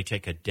might only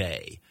take a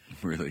day.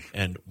 Really?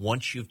 And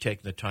once you've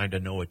taken the time to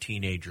know a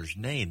teenager's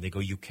name, they go,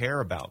 you care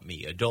about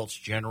me. Adults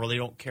generally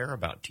don't care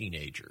about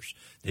teenagers.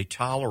 They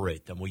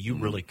tolerate them. Well, you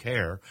really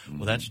care.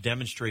 Well, that's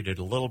demonstrated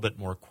a little bit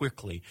more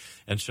quickly.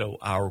 And so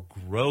our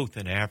growth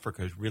in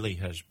Africa really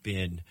has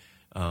been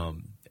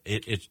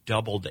it's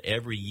doubled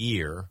every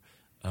year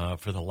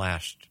for the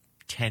last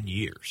 10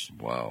 years.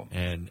 Wow.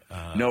 And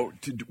now,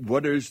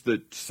 what is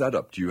the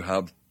setup? Do you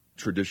have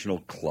traditional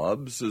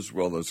clubs as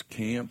well as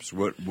camps?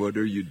 What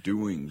are you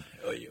doing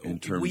in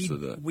terms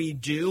of that? We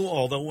do,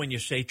 although when you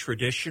say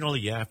traditional,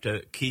 you have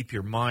to keep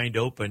your mind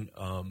open.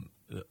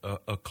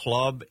 A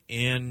club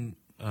in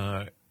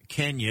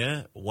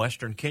Kenya,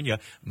 Western Kenya,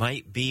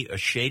 might be a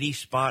shady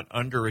spot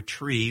under a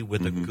tree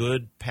with a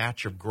good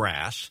patch of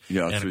grass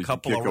and so a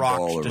couple of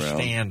rocks to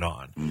stand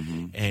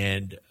on.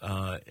 And,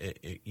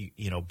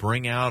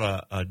 bring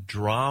out a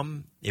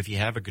drum. If you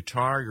have a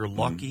guitar, you're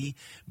lucky.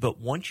 But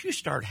once you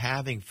start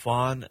having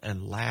fun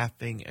and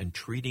laughing and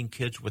treating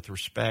kids with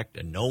respect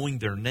and knowing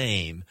their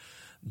name,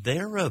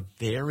 they're a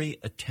very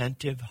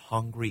attentive,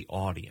 hungry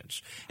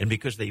audience. And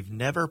because they've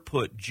never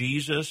put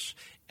Jesus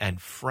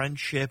and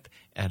friendship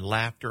and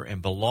laughter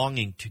and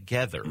belonging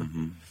together,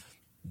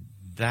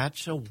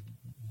 that's a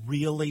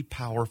really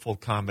powerful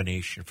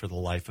combination for the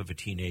life of a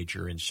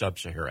teenager in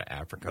sub-Saharan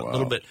Africa. Wow.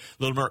 A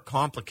little more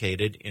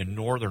complicated in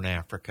northern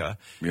Africa,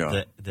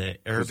 the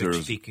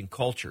Arabic-speaking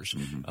cultures.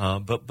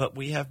 But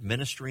we have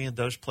ministry in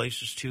those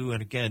places too.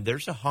 And again,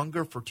 there's a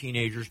hunger for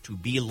teenagers to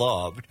be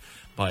loved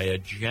by a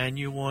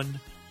genuine,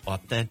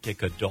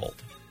 authentic adult.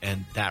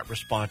 And that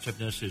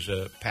responsiveness is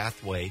a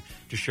pathway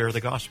to share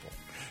the gospel.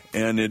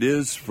 And it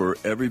is for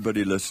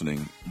everybody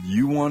listening.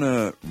 You want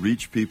to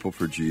reach people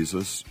for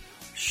Jesus,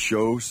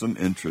 show some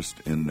interest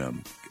in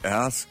them.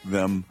 Ask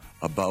them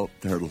about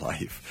their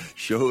life.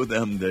 Show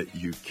them that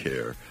you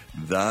care.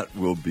 That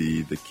will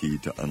be the key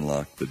to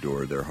unlock the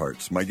door of their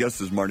hearts. My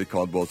guest is Marty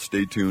Caldwell.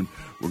 Stay tuned.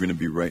 We're going to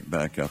be right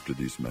back after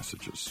these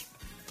messages.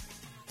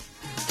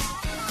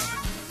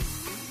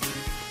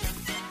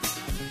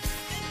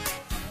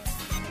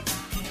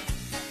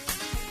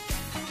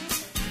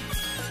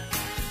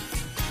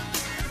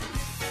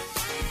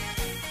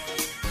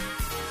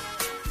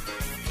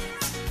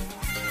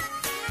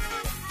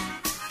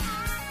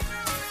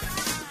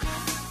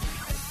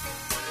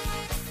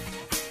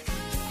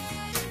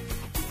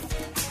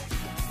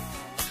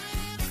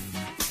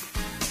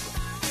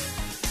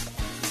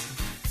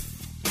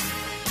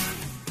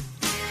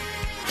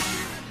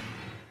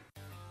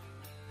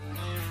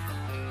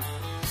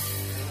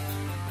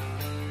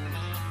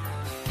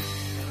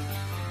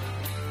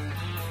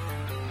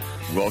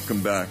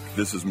 Welcome back.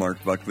 This is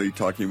Mark Buckley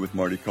talking with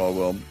Marty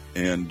Caldwell.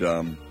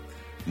 And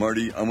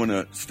Marty, I want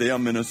to stay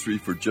on ministry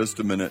for just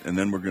a minute, and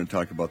then we're going to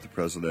talk about the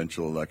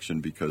presidential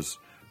election, because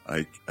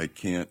I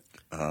can't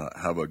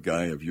have a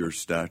guy of your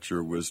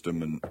stature,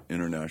 wisdom, and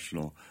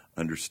international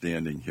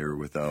understanding here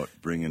without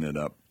bringing it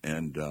up.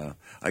 And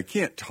I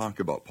can't talk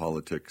about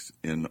politics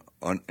in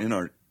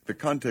the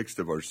context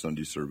of our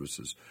Sunday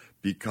services,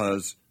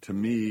 because to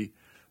me,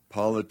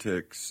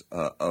 politics,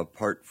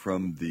 apart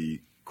from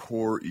the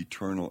core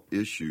eternal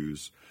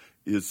issues,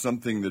 is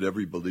something that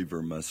every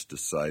believer must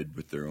decide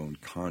with their own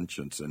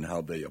conscience and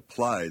how they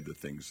apply the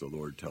things the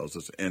Lord tells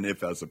us. And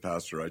if, as a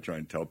pastor, I try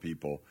and tell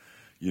people,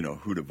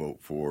 who to vote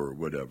for or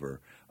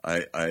whatever,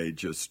 I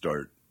just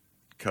start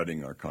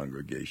cutting our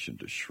congregation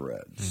to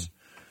shreds.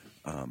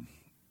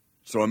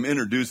 So I'm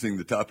introducing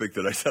the topic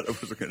that I said I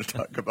wasn't going to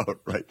talk about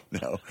right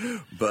now.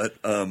 But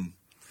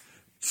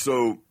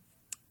so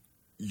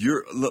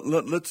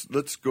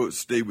let's go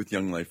stay with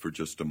Young Life for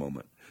just a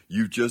moment.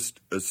 You just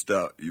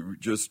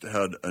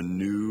had a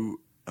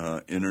new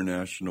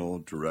international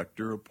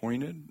director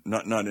appointed,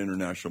 not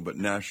international, but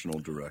national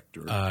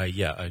director.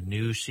 A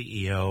new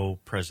CEO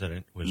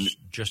president was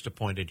just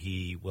appointed.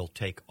 He will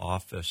take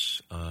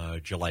office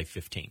July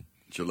 15th.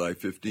 July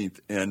 15th.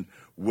 And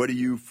what do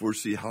you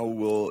foresee? How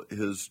will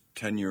his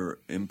tenure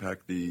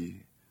impact the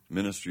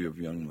ministry of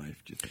Young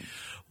Life, do you think?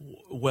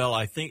 Well,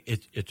 I think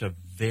it's a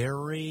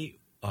very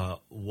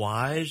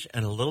wise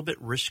and a little bit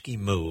risky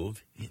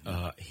move.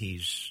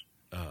 He's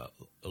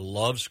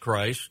loves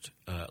Christ,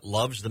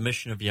 loves the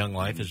mission of Young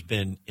Life, has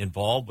been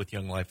involved with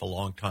Young Life a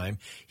long time.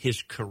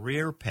 His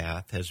career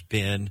path has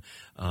been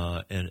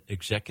an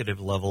executive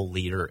level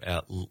leader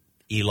at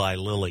Eli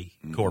Lilly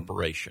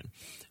Corporation.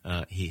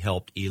 He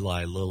helped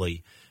Eli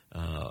Lilly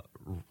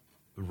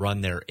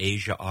run their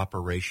Asia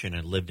operation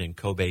and lived in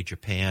Kobe,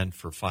 Japan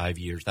for 5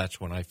 years.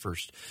 That's when I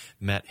first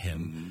met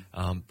him.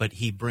 But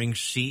he brings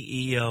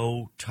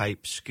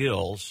CEO-type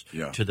skills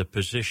to the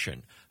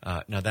position.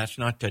 Now, that's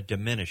not to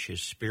diminish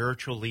his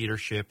spiritual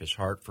leadership, his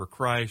heart for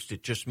Christ.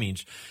 It just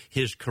means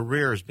his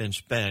career has been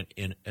spent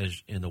in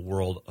the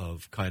world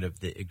of kind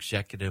of the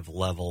executive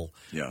level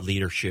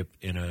leadership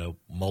in a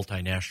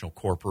multinational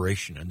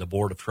corporation. And the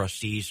Board of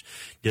Trustees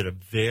did a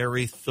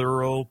very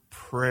thorough,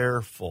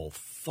 prayerful,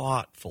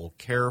 thoughtful,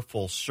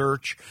 careful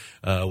search,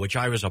 which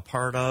I was a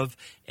part of.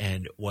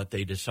 And what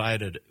they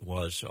decided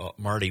was,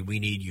 Marty, we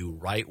need you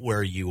right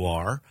where you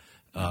are.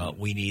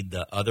 We need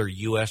the other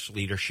U.S.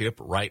 leadership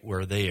right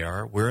where they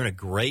are. We're in a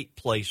great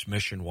place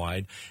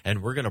mission-wide,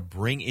 and we're going to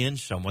bring in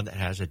someone that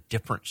has a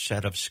different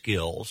set of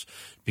skills,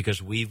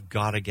 because we've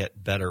got to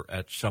get better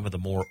at some of the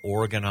more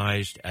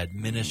organized,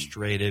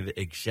 administrative,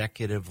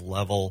 executive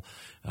level,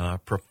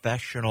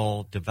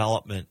 professional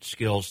development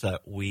skills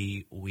that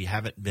we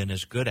haven't been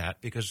as good at,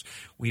 because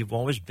we've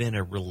always been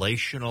a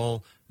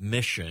relational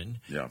mission,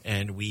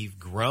 and we've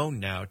grown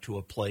now to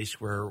a place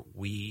where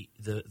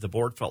the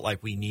board felt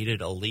like we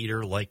needed a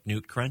leader like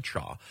Newt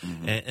Crenshaw.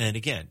 And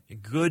again,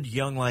 good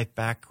Young Life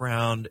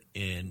background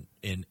in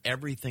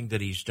everything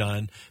that he's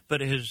done, but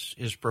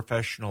his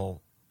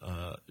professional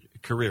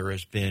career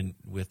has been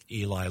with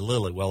Eli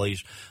Lilly. Well,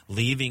 he's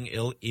leaving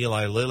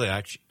Eli Lilly.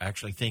 I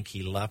actually think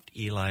he left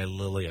Eli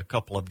Lilly a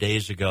couple of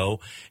days ago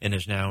and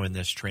is now in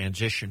this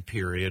transition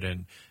period.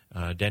 And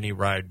Denny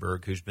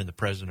Rydberg, who's been the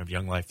president of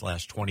Young Life the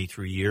last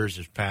 23 years,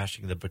 is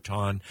passing the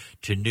baton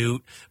to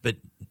Newt. But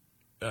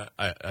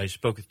I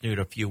spoke with Newt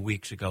a few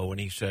weeks ago, and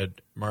he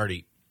said,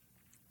 Marty,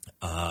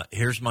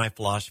 here's my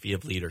philosophy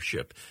of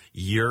leadership.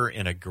 You're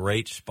in a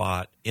great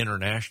spot.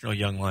 International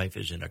Young Life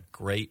is in a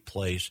great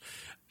place.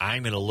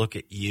 I'm going to look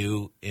at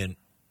you in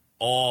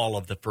all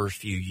of the first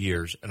few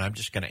years, and I'm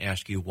just going to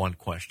ask you one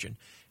question.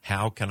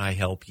 how can I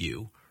help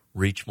you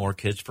reach more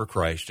kids for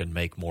Christ and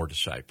make more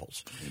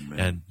disciples? Amen.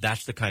 And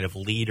that's the kind of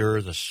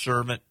leader, the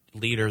servant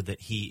leader that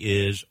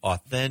he is,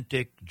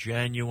 authentic,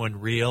 genuine,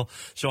 real.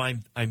 So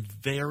I'm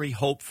very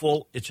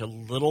hopeful. It's a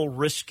little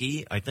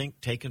risky, I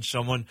think, taking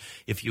someone,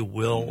 if you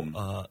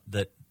will,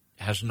 that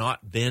has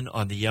not been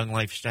on the Young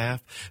Life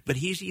staff, but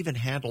he's even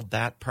handled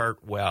that part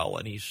well.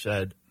 And he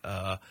said,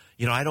 I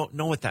don't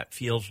know what that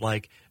feels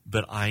like,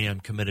 but I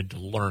am committed to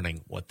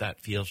learning what that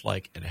feels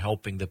like and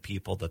helping the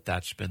people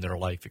that's been their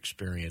life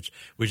experience,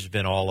 which has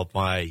been all of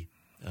my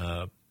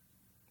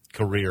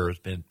career, has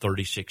been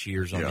 36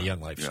 years on the Young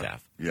Life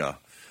staff. Yeah.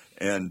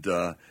 And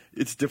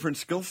it's different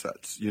skill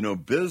sets.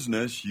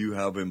 Business, you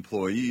have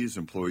employees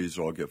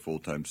all get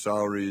full-time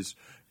salaries.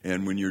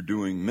 And when you're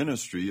doing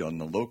ministry on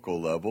the local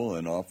level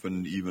and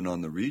often even on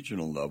the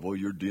regional level,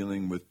 you're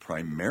dealing with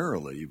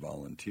primarily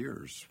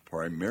volunteers,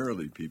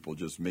 primarily people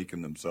just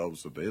making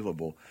themselves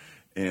available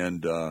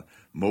and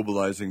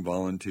mobilizing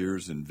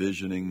volunteers,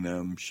 envisioning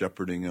them,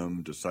 shepherding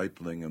them,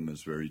 discipling them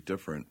is very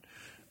different.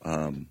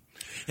 And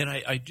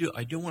I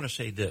do want to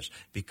say this,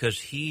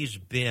 because he's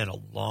been a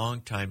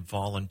long-time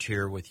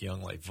volunteer with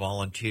Young Life,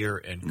 volunteer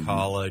in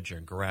college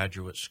and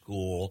graduate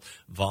school,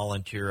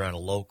 volunteer on a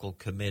local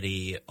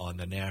committee on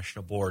the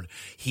national board.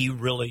 He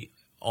really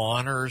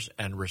honors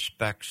and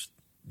respects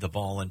the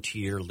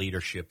volunteer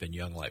leadership in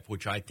Young Life,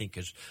 which I think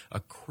is a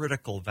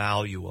critical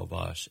value of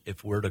us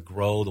if we're to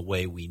grow the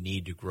way we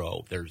need to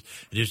grow. There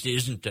just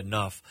isn't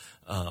enough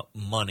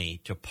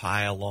money to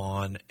pile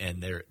on,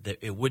 and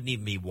it wouldn't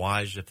even be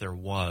wise if there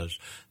was.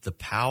 The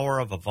power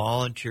of a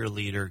volunteer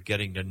leader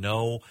getting to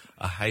know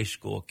a high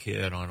school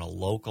kid on a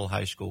local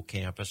high school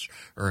campus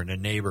or in a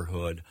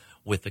neighborhood,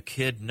 with the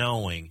kid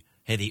knowing,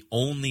 hey, the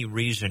only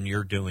reason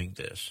you're doing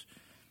this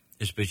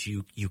is because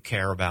you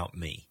care about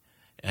me.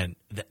 And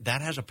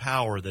that has a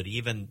power that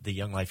even the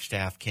Young Life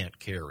staff can't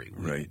carry.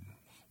 Right.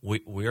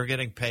 We are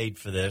getting paid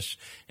for this,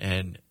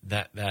 and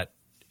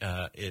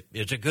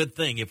it's a good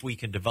thing if we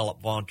can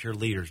develop volunteer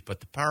leaders. But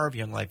the power of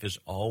Young Life has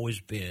always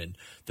been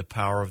the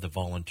power of the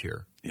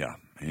volunteer. Yeah.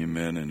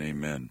 Amen and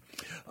amen.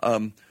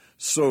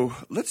 So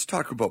let's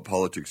talk about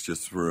politics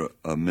just for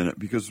a minute,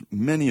 because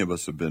many of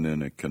us have been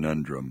in a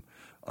conundrum.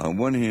 On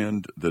one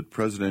hand, the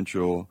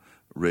presidential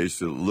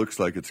race, it looks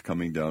like it's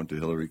coming down to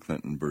Hillary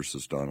Clinton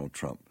versus Donald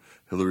Trump.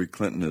 Hillary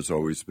Clinton has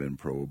always been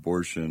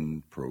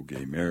pro-abortion,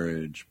 pro-gay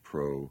marriage,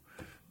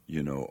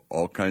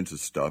 all kinds of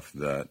stuff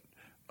that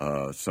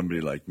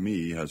somebody like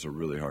me has a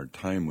really hard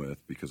time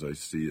with, because I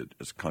see it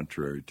as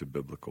contrary to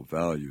biblical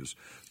values.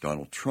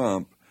 Donald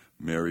Trump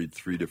married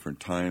 3 different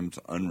times,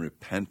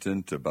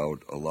 unrepentant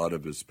about a lot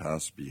of his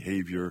past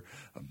behavior,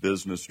 a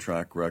business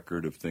track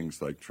record of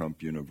things like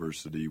Trump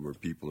University where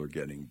people are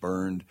getting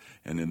burned.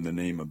 And in the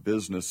name of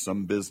business,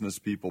 some business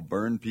people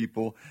burn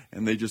people,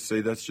 and they just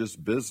say that's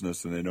just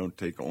business, and they don't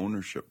take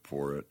ownership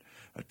for it,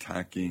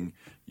 attacking,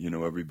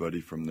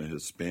 everybody from the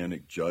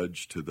Hispanic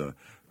judge to the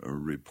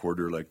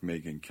reporter like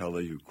Megyn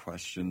Kelly who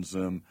questions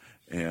them.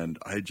 And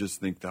I just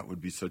think that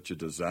would be such a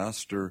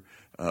disaster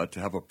to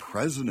have a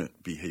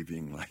president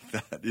behaving like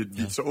that. It'd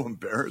be so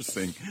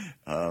embarrassing.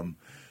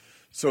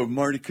 So,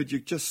 Marty, could you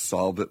just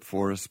solve it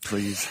for us,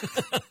 please?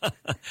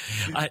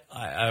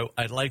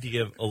 I'd like to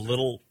give a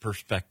little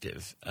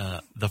perspective.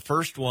 The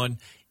first one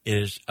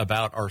is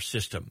about our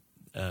system.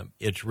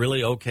 It's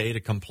really okay to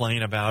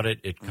complain about it.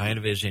 It kind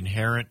of is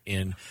inherent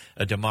in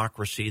a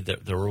democracy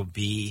that there will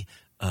be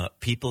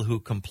people who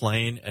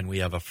complain, and we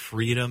have a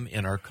freedom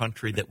in our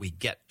country that we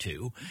get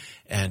to,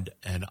 and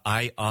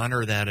I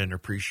honor that and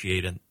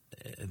appreciate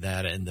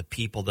that, and the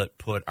people that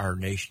put our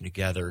nation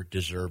together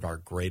deserve our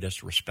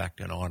greatest respect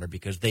and honor,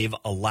 because they've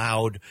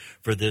allowed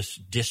for this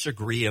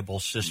disagreeable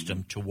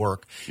system to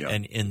work. Yeah.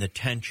 And in the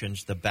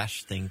tensions, the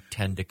best things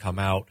tend to come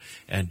out,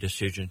 and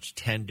decisions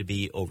tend to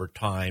be over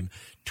time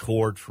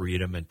toward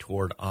freedom and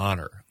toward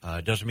honor.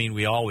 It doesn't mean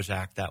we always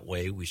act that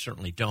way. We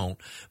certainly don't,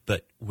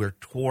 but we're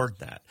toward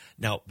that.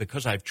 Now,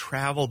 because I've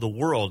traveled the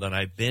world and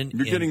I've been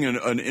getting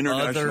an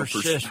international other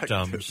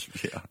systems,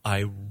 yeah.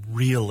 I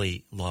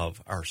really love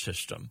our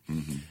system.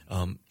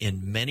 Mm-hmm.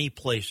 In many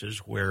places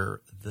where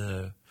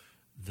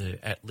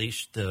at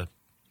least the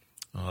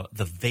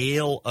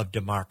veil of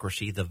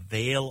democracy, the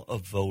veil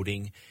of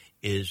voting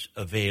is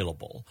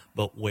available,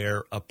 but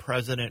where a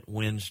president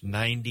wins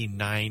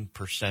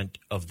 99%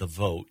 of the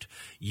vote,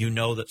 you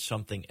know that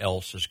something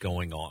else is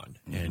going on,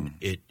 and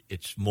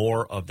it's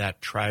more of that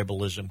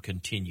tribalism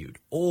continued.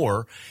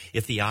 Or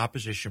if the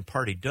opposition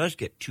party does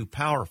get too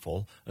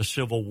powerful, a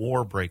civil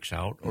war breaks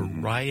out or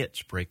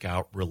riots break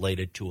out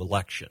related to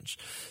elections.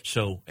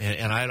 So,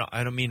 and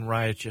I don't mean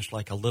riots just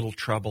like a little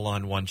trouble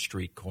on one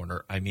street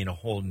corner. I mean a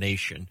whole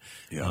nation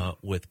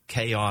with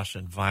chaos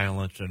and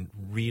violence and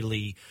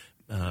really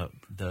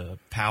the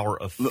power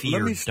of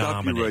fear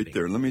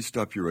dominating. Let me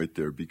stop you right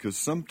there, because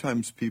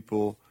sometimes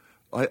people,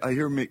 I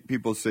hear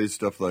people say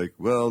stuff like,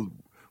 well,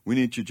 we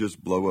need to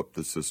just blow up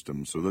the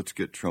system, so let's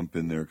get Trump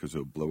in there because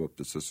he'll blow up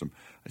the system.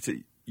 I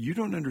say, you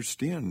don't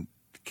understand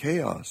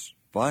chaos,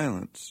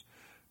 violence,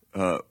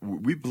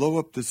 we blow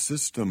up the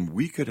system,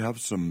 we could have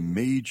some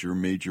major,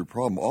 major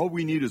problem. All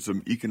we need is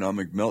some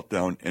economic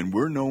meltdown, and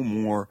we're no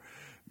more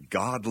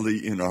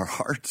godly in our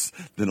hearts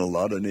than a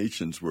lot of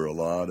nations where a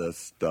lot of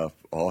stuff,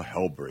 all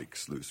hell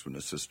breaks loose when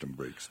the system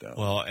breaks down.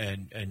 Well,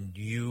 and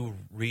you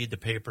read the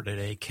paper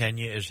today,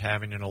 Kenya is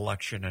having an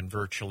election, and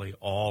virtually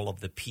all of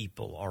the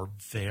people are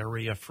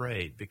very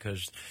afraid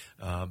because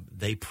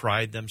they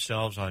pride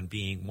themselves on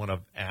being one of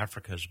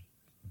Africa's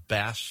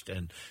best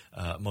and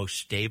most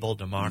stable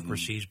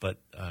democracies, but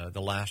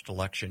the last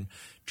election,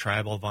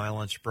 tribal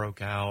violence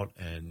broke out,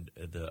 and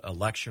the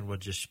election was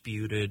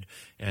disputed,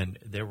 and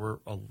there were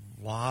a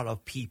lot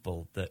of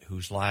people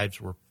whose lives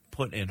were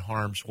put in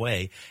harm's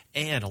way,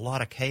 and a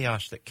lot of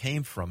chaos that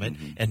came from it,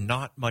 and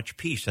not much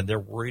peace, and they're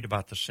worried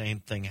about the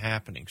same thing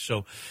happening.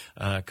 So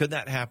could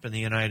that happen in the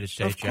United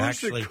States? Of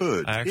course it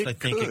could. I actually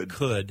think it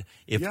could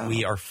if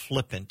we are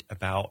flippant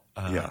about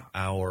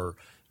our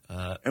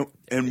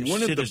and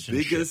one of the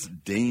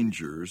biggest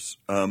dangers,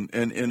 and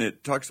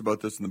it talks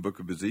about this in the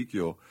book of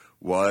Ezekiel,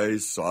 why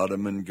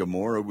Sodom and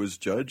Gomorrah was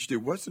judged.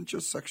 It wasn't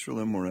just sexual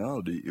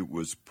immorality, it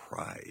was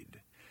pride.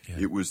 Yeah.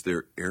 It was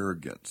their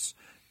arrogance.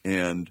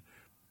 And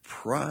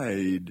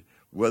pride,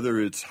 whether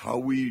it's how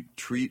we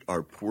treat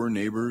our poor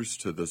neighbors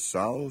to the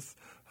south,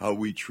 how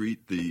we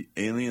treat the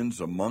aliens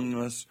among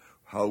us,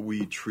 how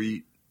we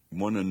treat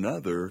one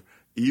another,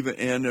 even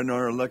and in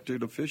our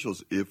elected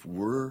officials, if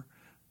we're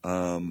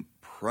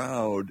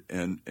proud,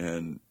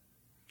 and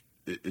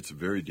it's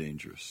very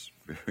dangerous,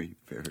 very,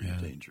 very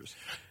dangerous.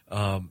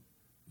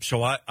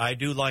 So I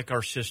do like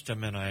our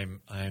system, and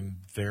I'm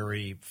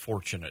very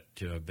fortunate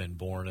to have been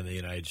born in the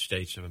United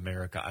States of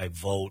America. I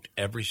vote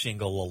every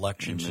single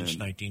election since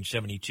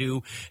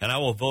 1972, and I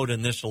will vote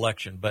in this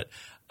election. But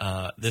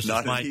this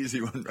not is my an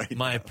easy one right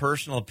my now.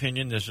 personal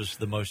opinion. This is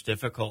the most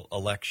difficult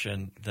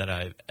election that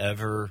I've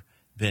ever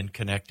been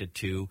connected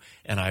to,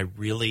 and I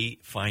really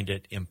find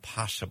it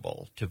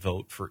impossible to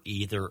vote for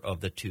either of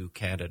the two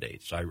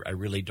candidates. I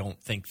really don't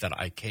think that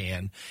I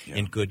can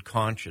in good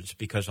conscience,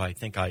 because I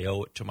think I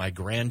owe it to my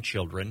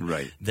grandchildren.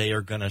 Right. They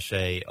are going to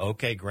say,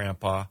 okay,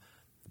 Grandpa,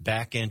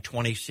 back in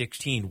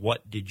 2016,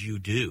 what did you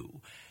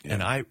do? Yeah.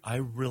 And I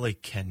really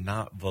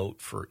cannot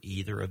vote for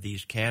either of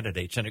these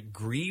candidates, and it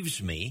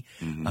grieves me.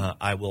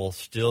 I will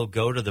still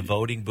go to the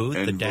voting booth.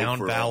 And the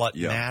down ballot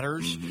yeah.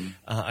 matters.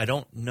 I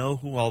don't know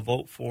who I'll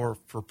vote for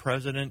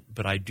president,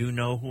 but I do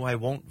know who I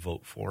won't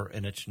vote for,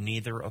 and it's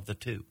neither of the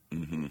two.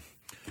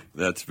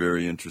 That's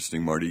very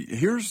interesting, Marty.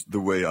 Here's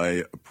the way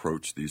I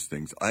approach these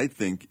things. I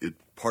think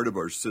part of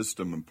our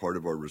system and part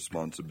of our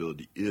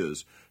responsibility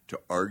is to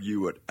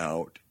argue it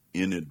out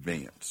in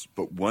advance.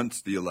 But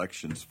once the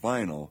election's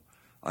final,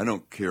 I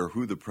don't care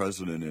who the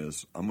president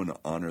is. I'm going to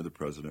honor the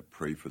president,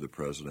 pray for the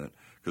president.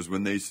 Because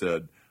when they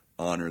said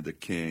honor the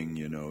king,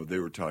 they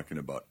were talking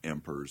about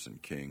emperors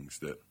and kings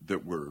that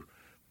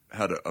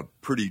had a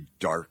pretty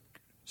dark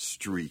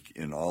streak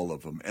in all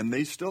of them. And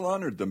they still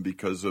honored them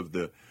because of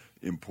the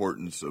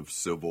importance of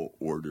civil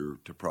order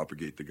to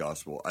propagate the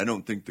gospel. I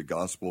don't think the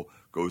gospel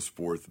goes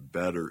forth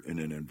better in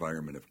an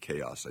environment of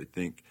chaos. I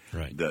think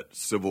that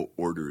civil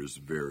order is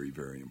very,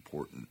 very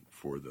important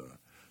for the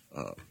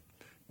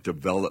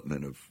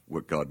development of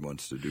what God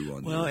wants to do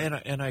on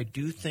and I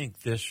do think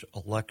this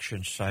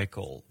election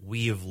cycle,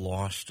 we have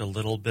lost a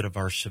little bit of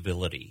our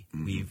civility.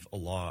 We've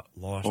lost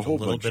a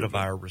little bit of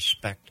our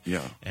respect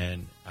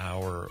and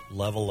our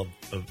level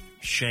of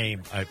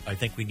shame. I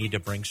think we need to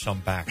bring some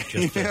back,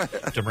 just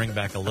to bring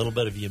back a little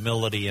bit of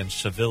humility and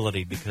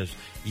civility, because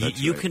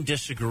you can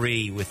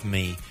disagree with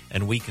me,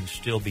 and we can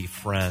still be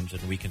friends,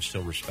 and we can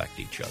still respect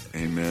each other.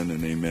 Amen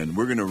and amen.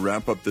 We're going to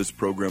wrap up this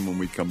program when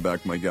we come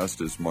back. My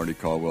guest is Marty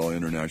Caldwell,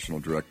 International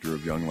Director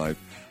of Young Life.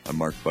 I'm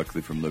Mark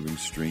Buckley from Living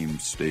Stream.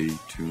 Stay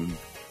tuned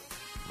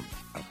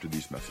after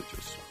these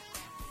messages.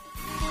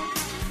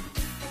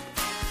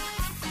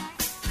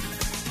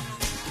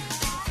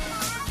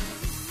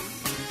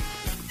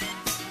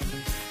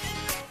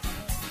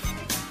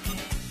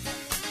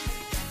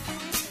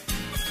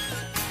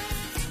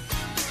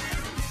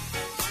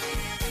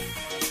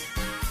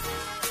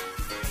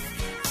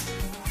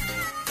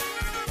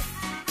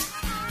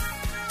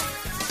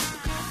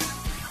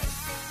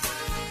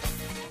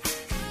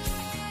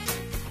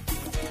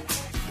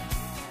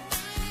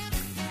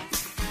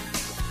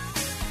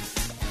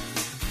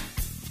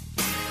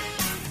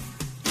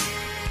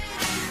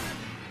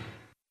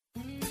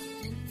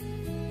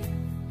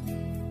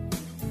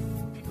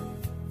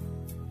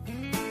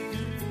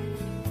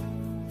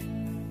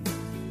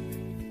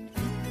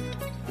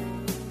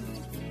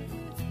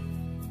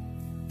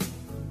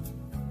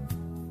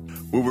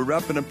 Well, we're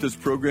wrapping up this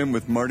program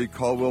with Marty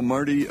Caldwell.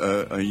 Marty,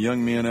 a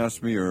young man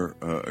asked me, or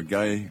a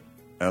guy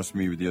asked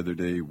me the other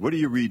day, what are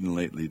you reading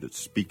lately that's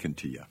speaking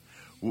to you?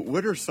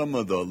 What are some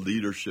of the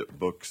leadership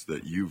books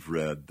that you've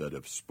read that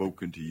have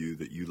spoken to you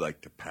that you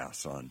like to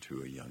pass on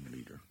to a young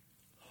leader?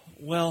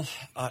 Well,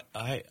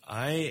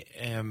 I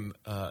am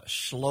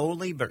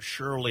slowly but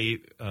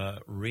surely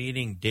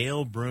reading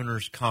Dale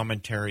Bruner's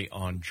commentary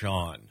on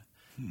John.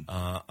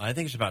 I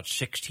think it's about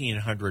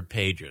 1,600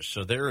 pages.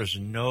 So there is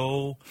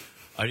no.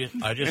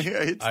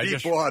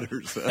 It's deep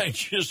waters. I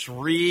just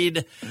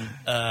read.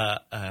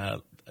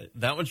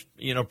 That one's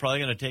probably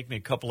going to take me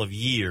a couple of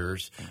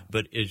years,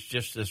 but it's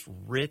just this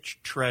rich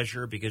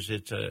treasure because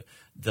it's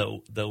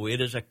though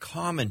it is a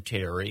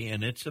commentary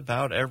and it's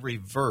about every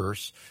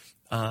verse.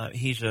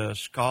 He's a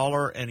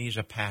scholar and he's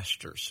a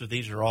pastor, so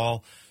these are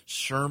all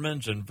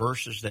sermons and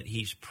verses that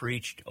he's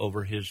preached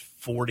over his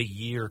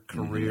 40-year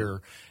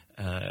career.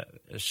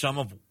 Some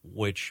of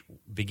which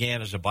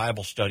began as a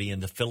Bible study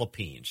in the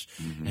Philippines.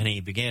 And he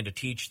began to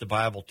teach the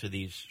Bible to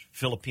these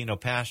Filipino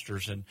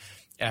pastors. And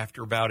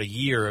after about a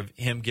year of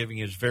him giving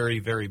his very,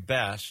 very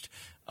best,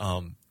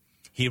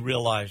 he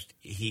realized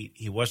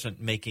he wasn't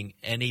making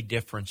any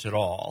difference at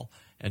all.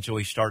 And so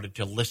he started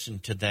to listen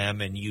to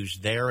them and use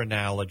their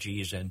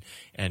analogies and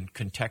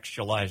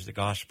contextualize the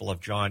Gospel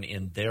of John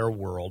in their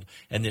world.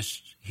 And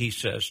this, he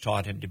says,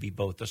 taught him to be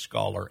both a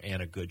scholar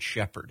and a good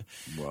shepherd.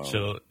 Wow.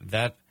 So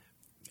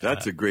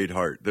that's a great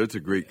heart. That's a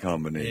great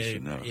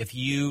combination. If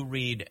you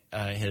read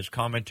his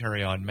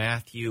commentary on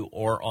Matthew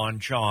or on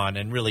John,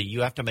 and really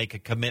you have to make a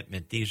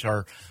commitment. These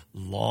are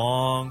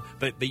long,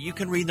 but you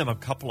can read them a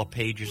couple of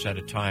pages at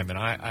a time. And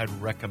I'd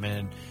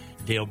recommend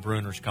Dale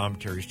Bruner's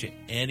commentaries to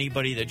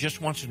anybody that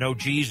just wants to know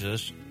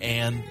Jesus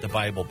and the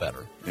Bible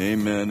better.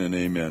 Amen and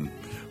amen.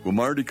 Well,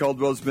 Marty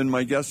Caldwell's been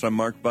my guest. I'm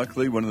Mark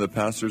Buckley, one of the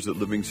pastors at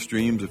Living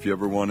Streams. If you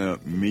ever want to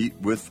meet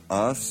with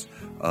us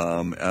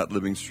at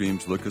Living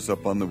Streams, look us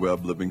up on the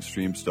web,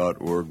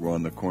 livingstreams.org. We're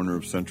on the corner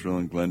of Central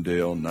and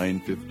Glendale,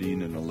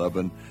 9:15 and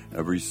 11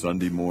 every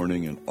Sunday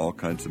morning, and all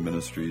kinds of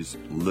ministries,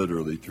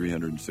 literally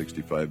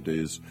 365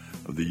 days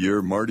of the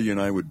year. Marty and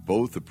I would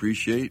both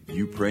appreciate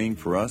you praying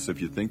for us if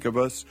you think of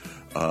us.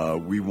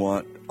 We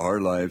want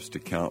our lives to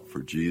count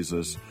for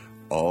Jesus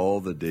all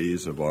the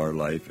days of our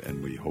life,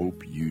 and we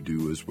hope you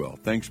do as well.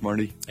 Thanks,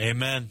 Marty.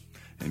 Amen.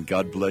 And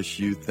God bless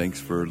you. Thanks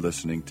for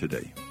listening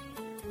today.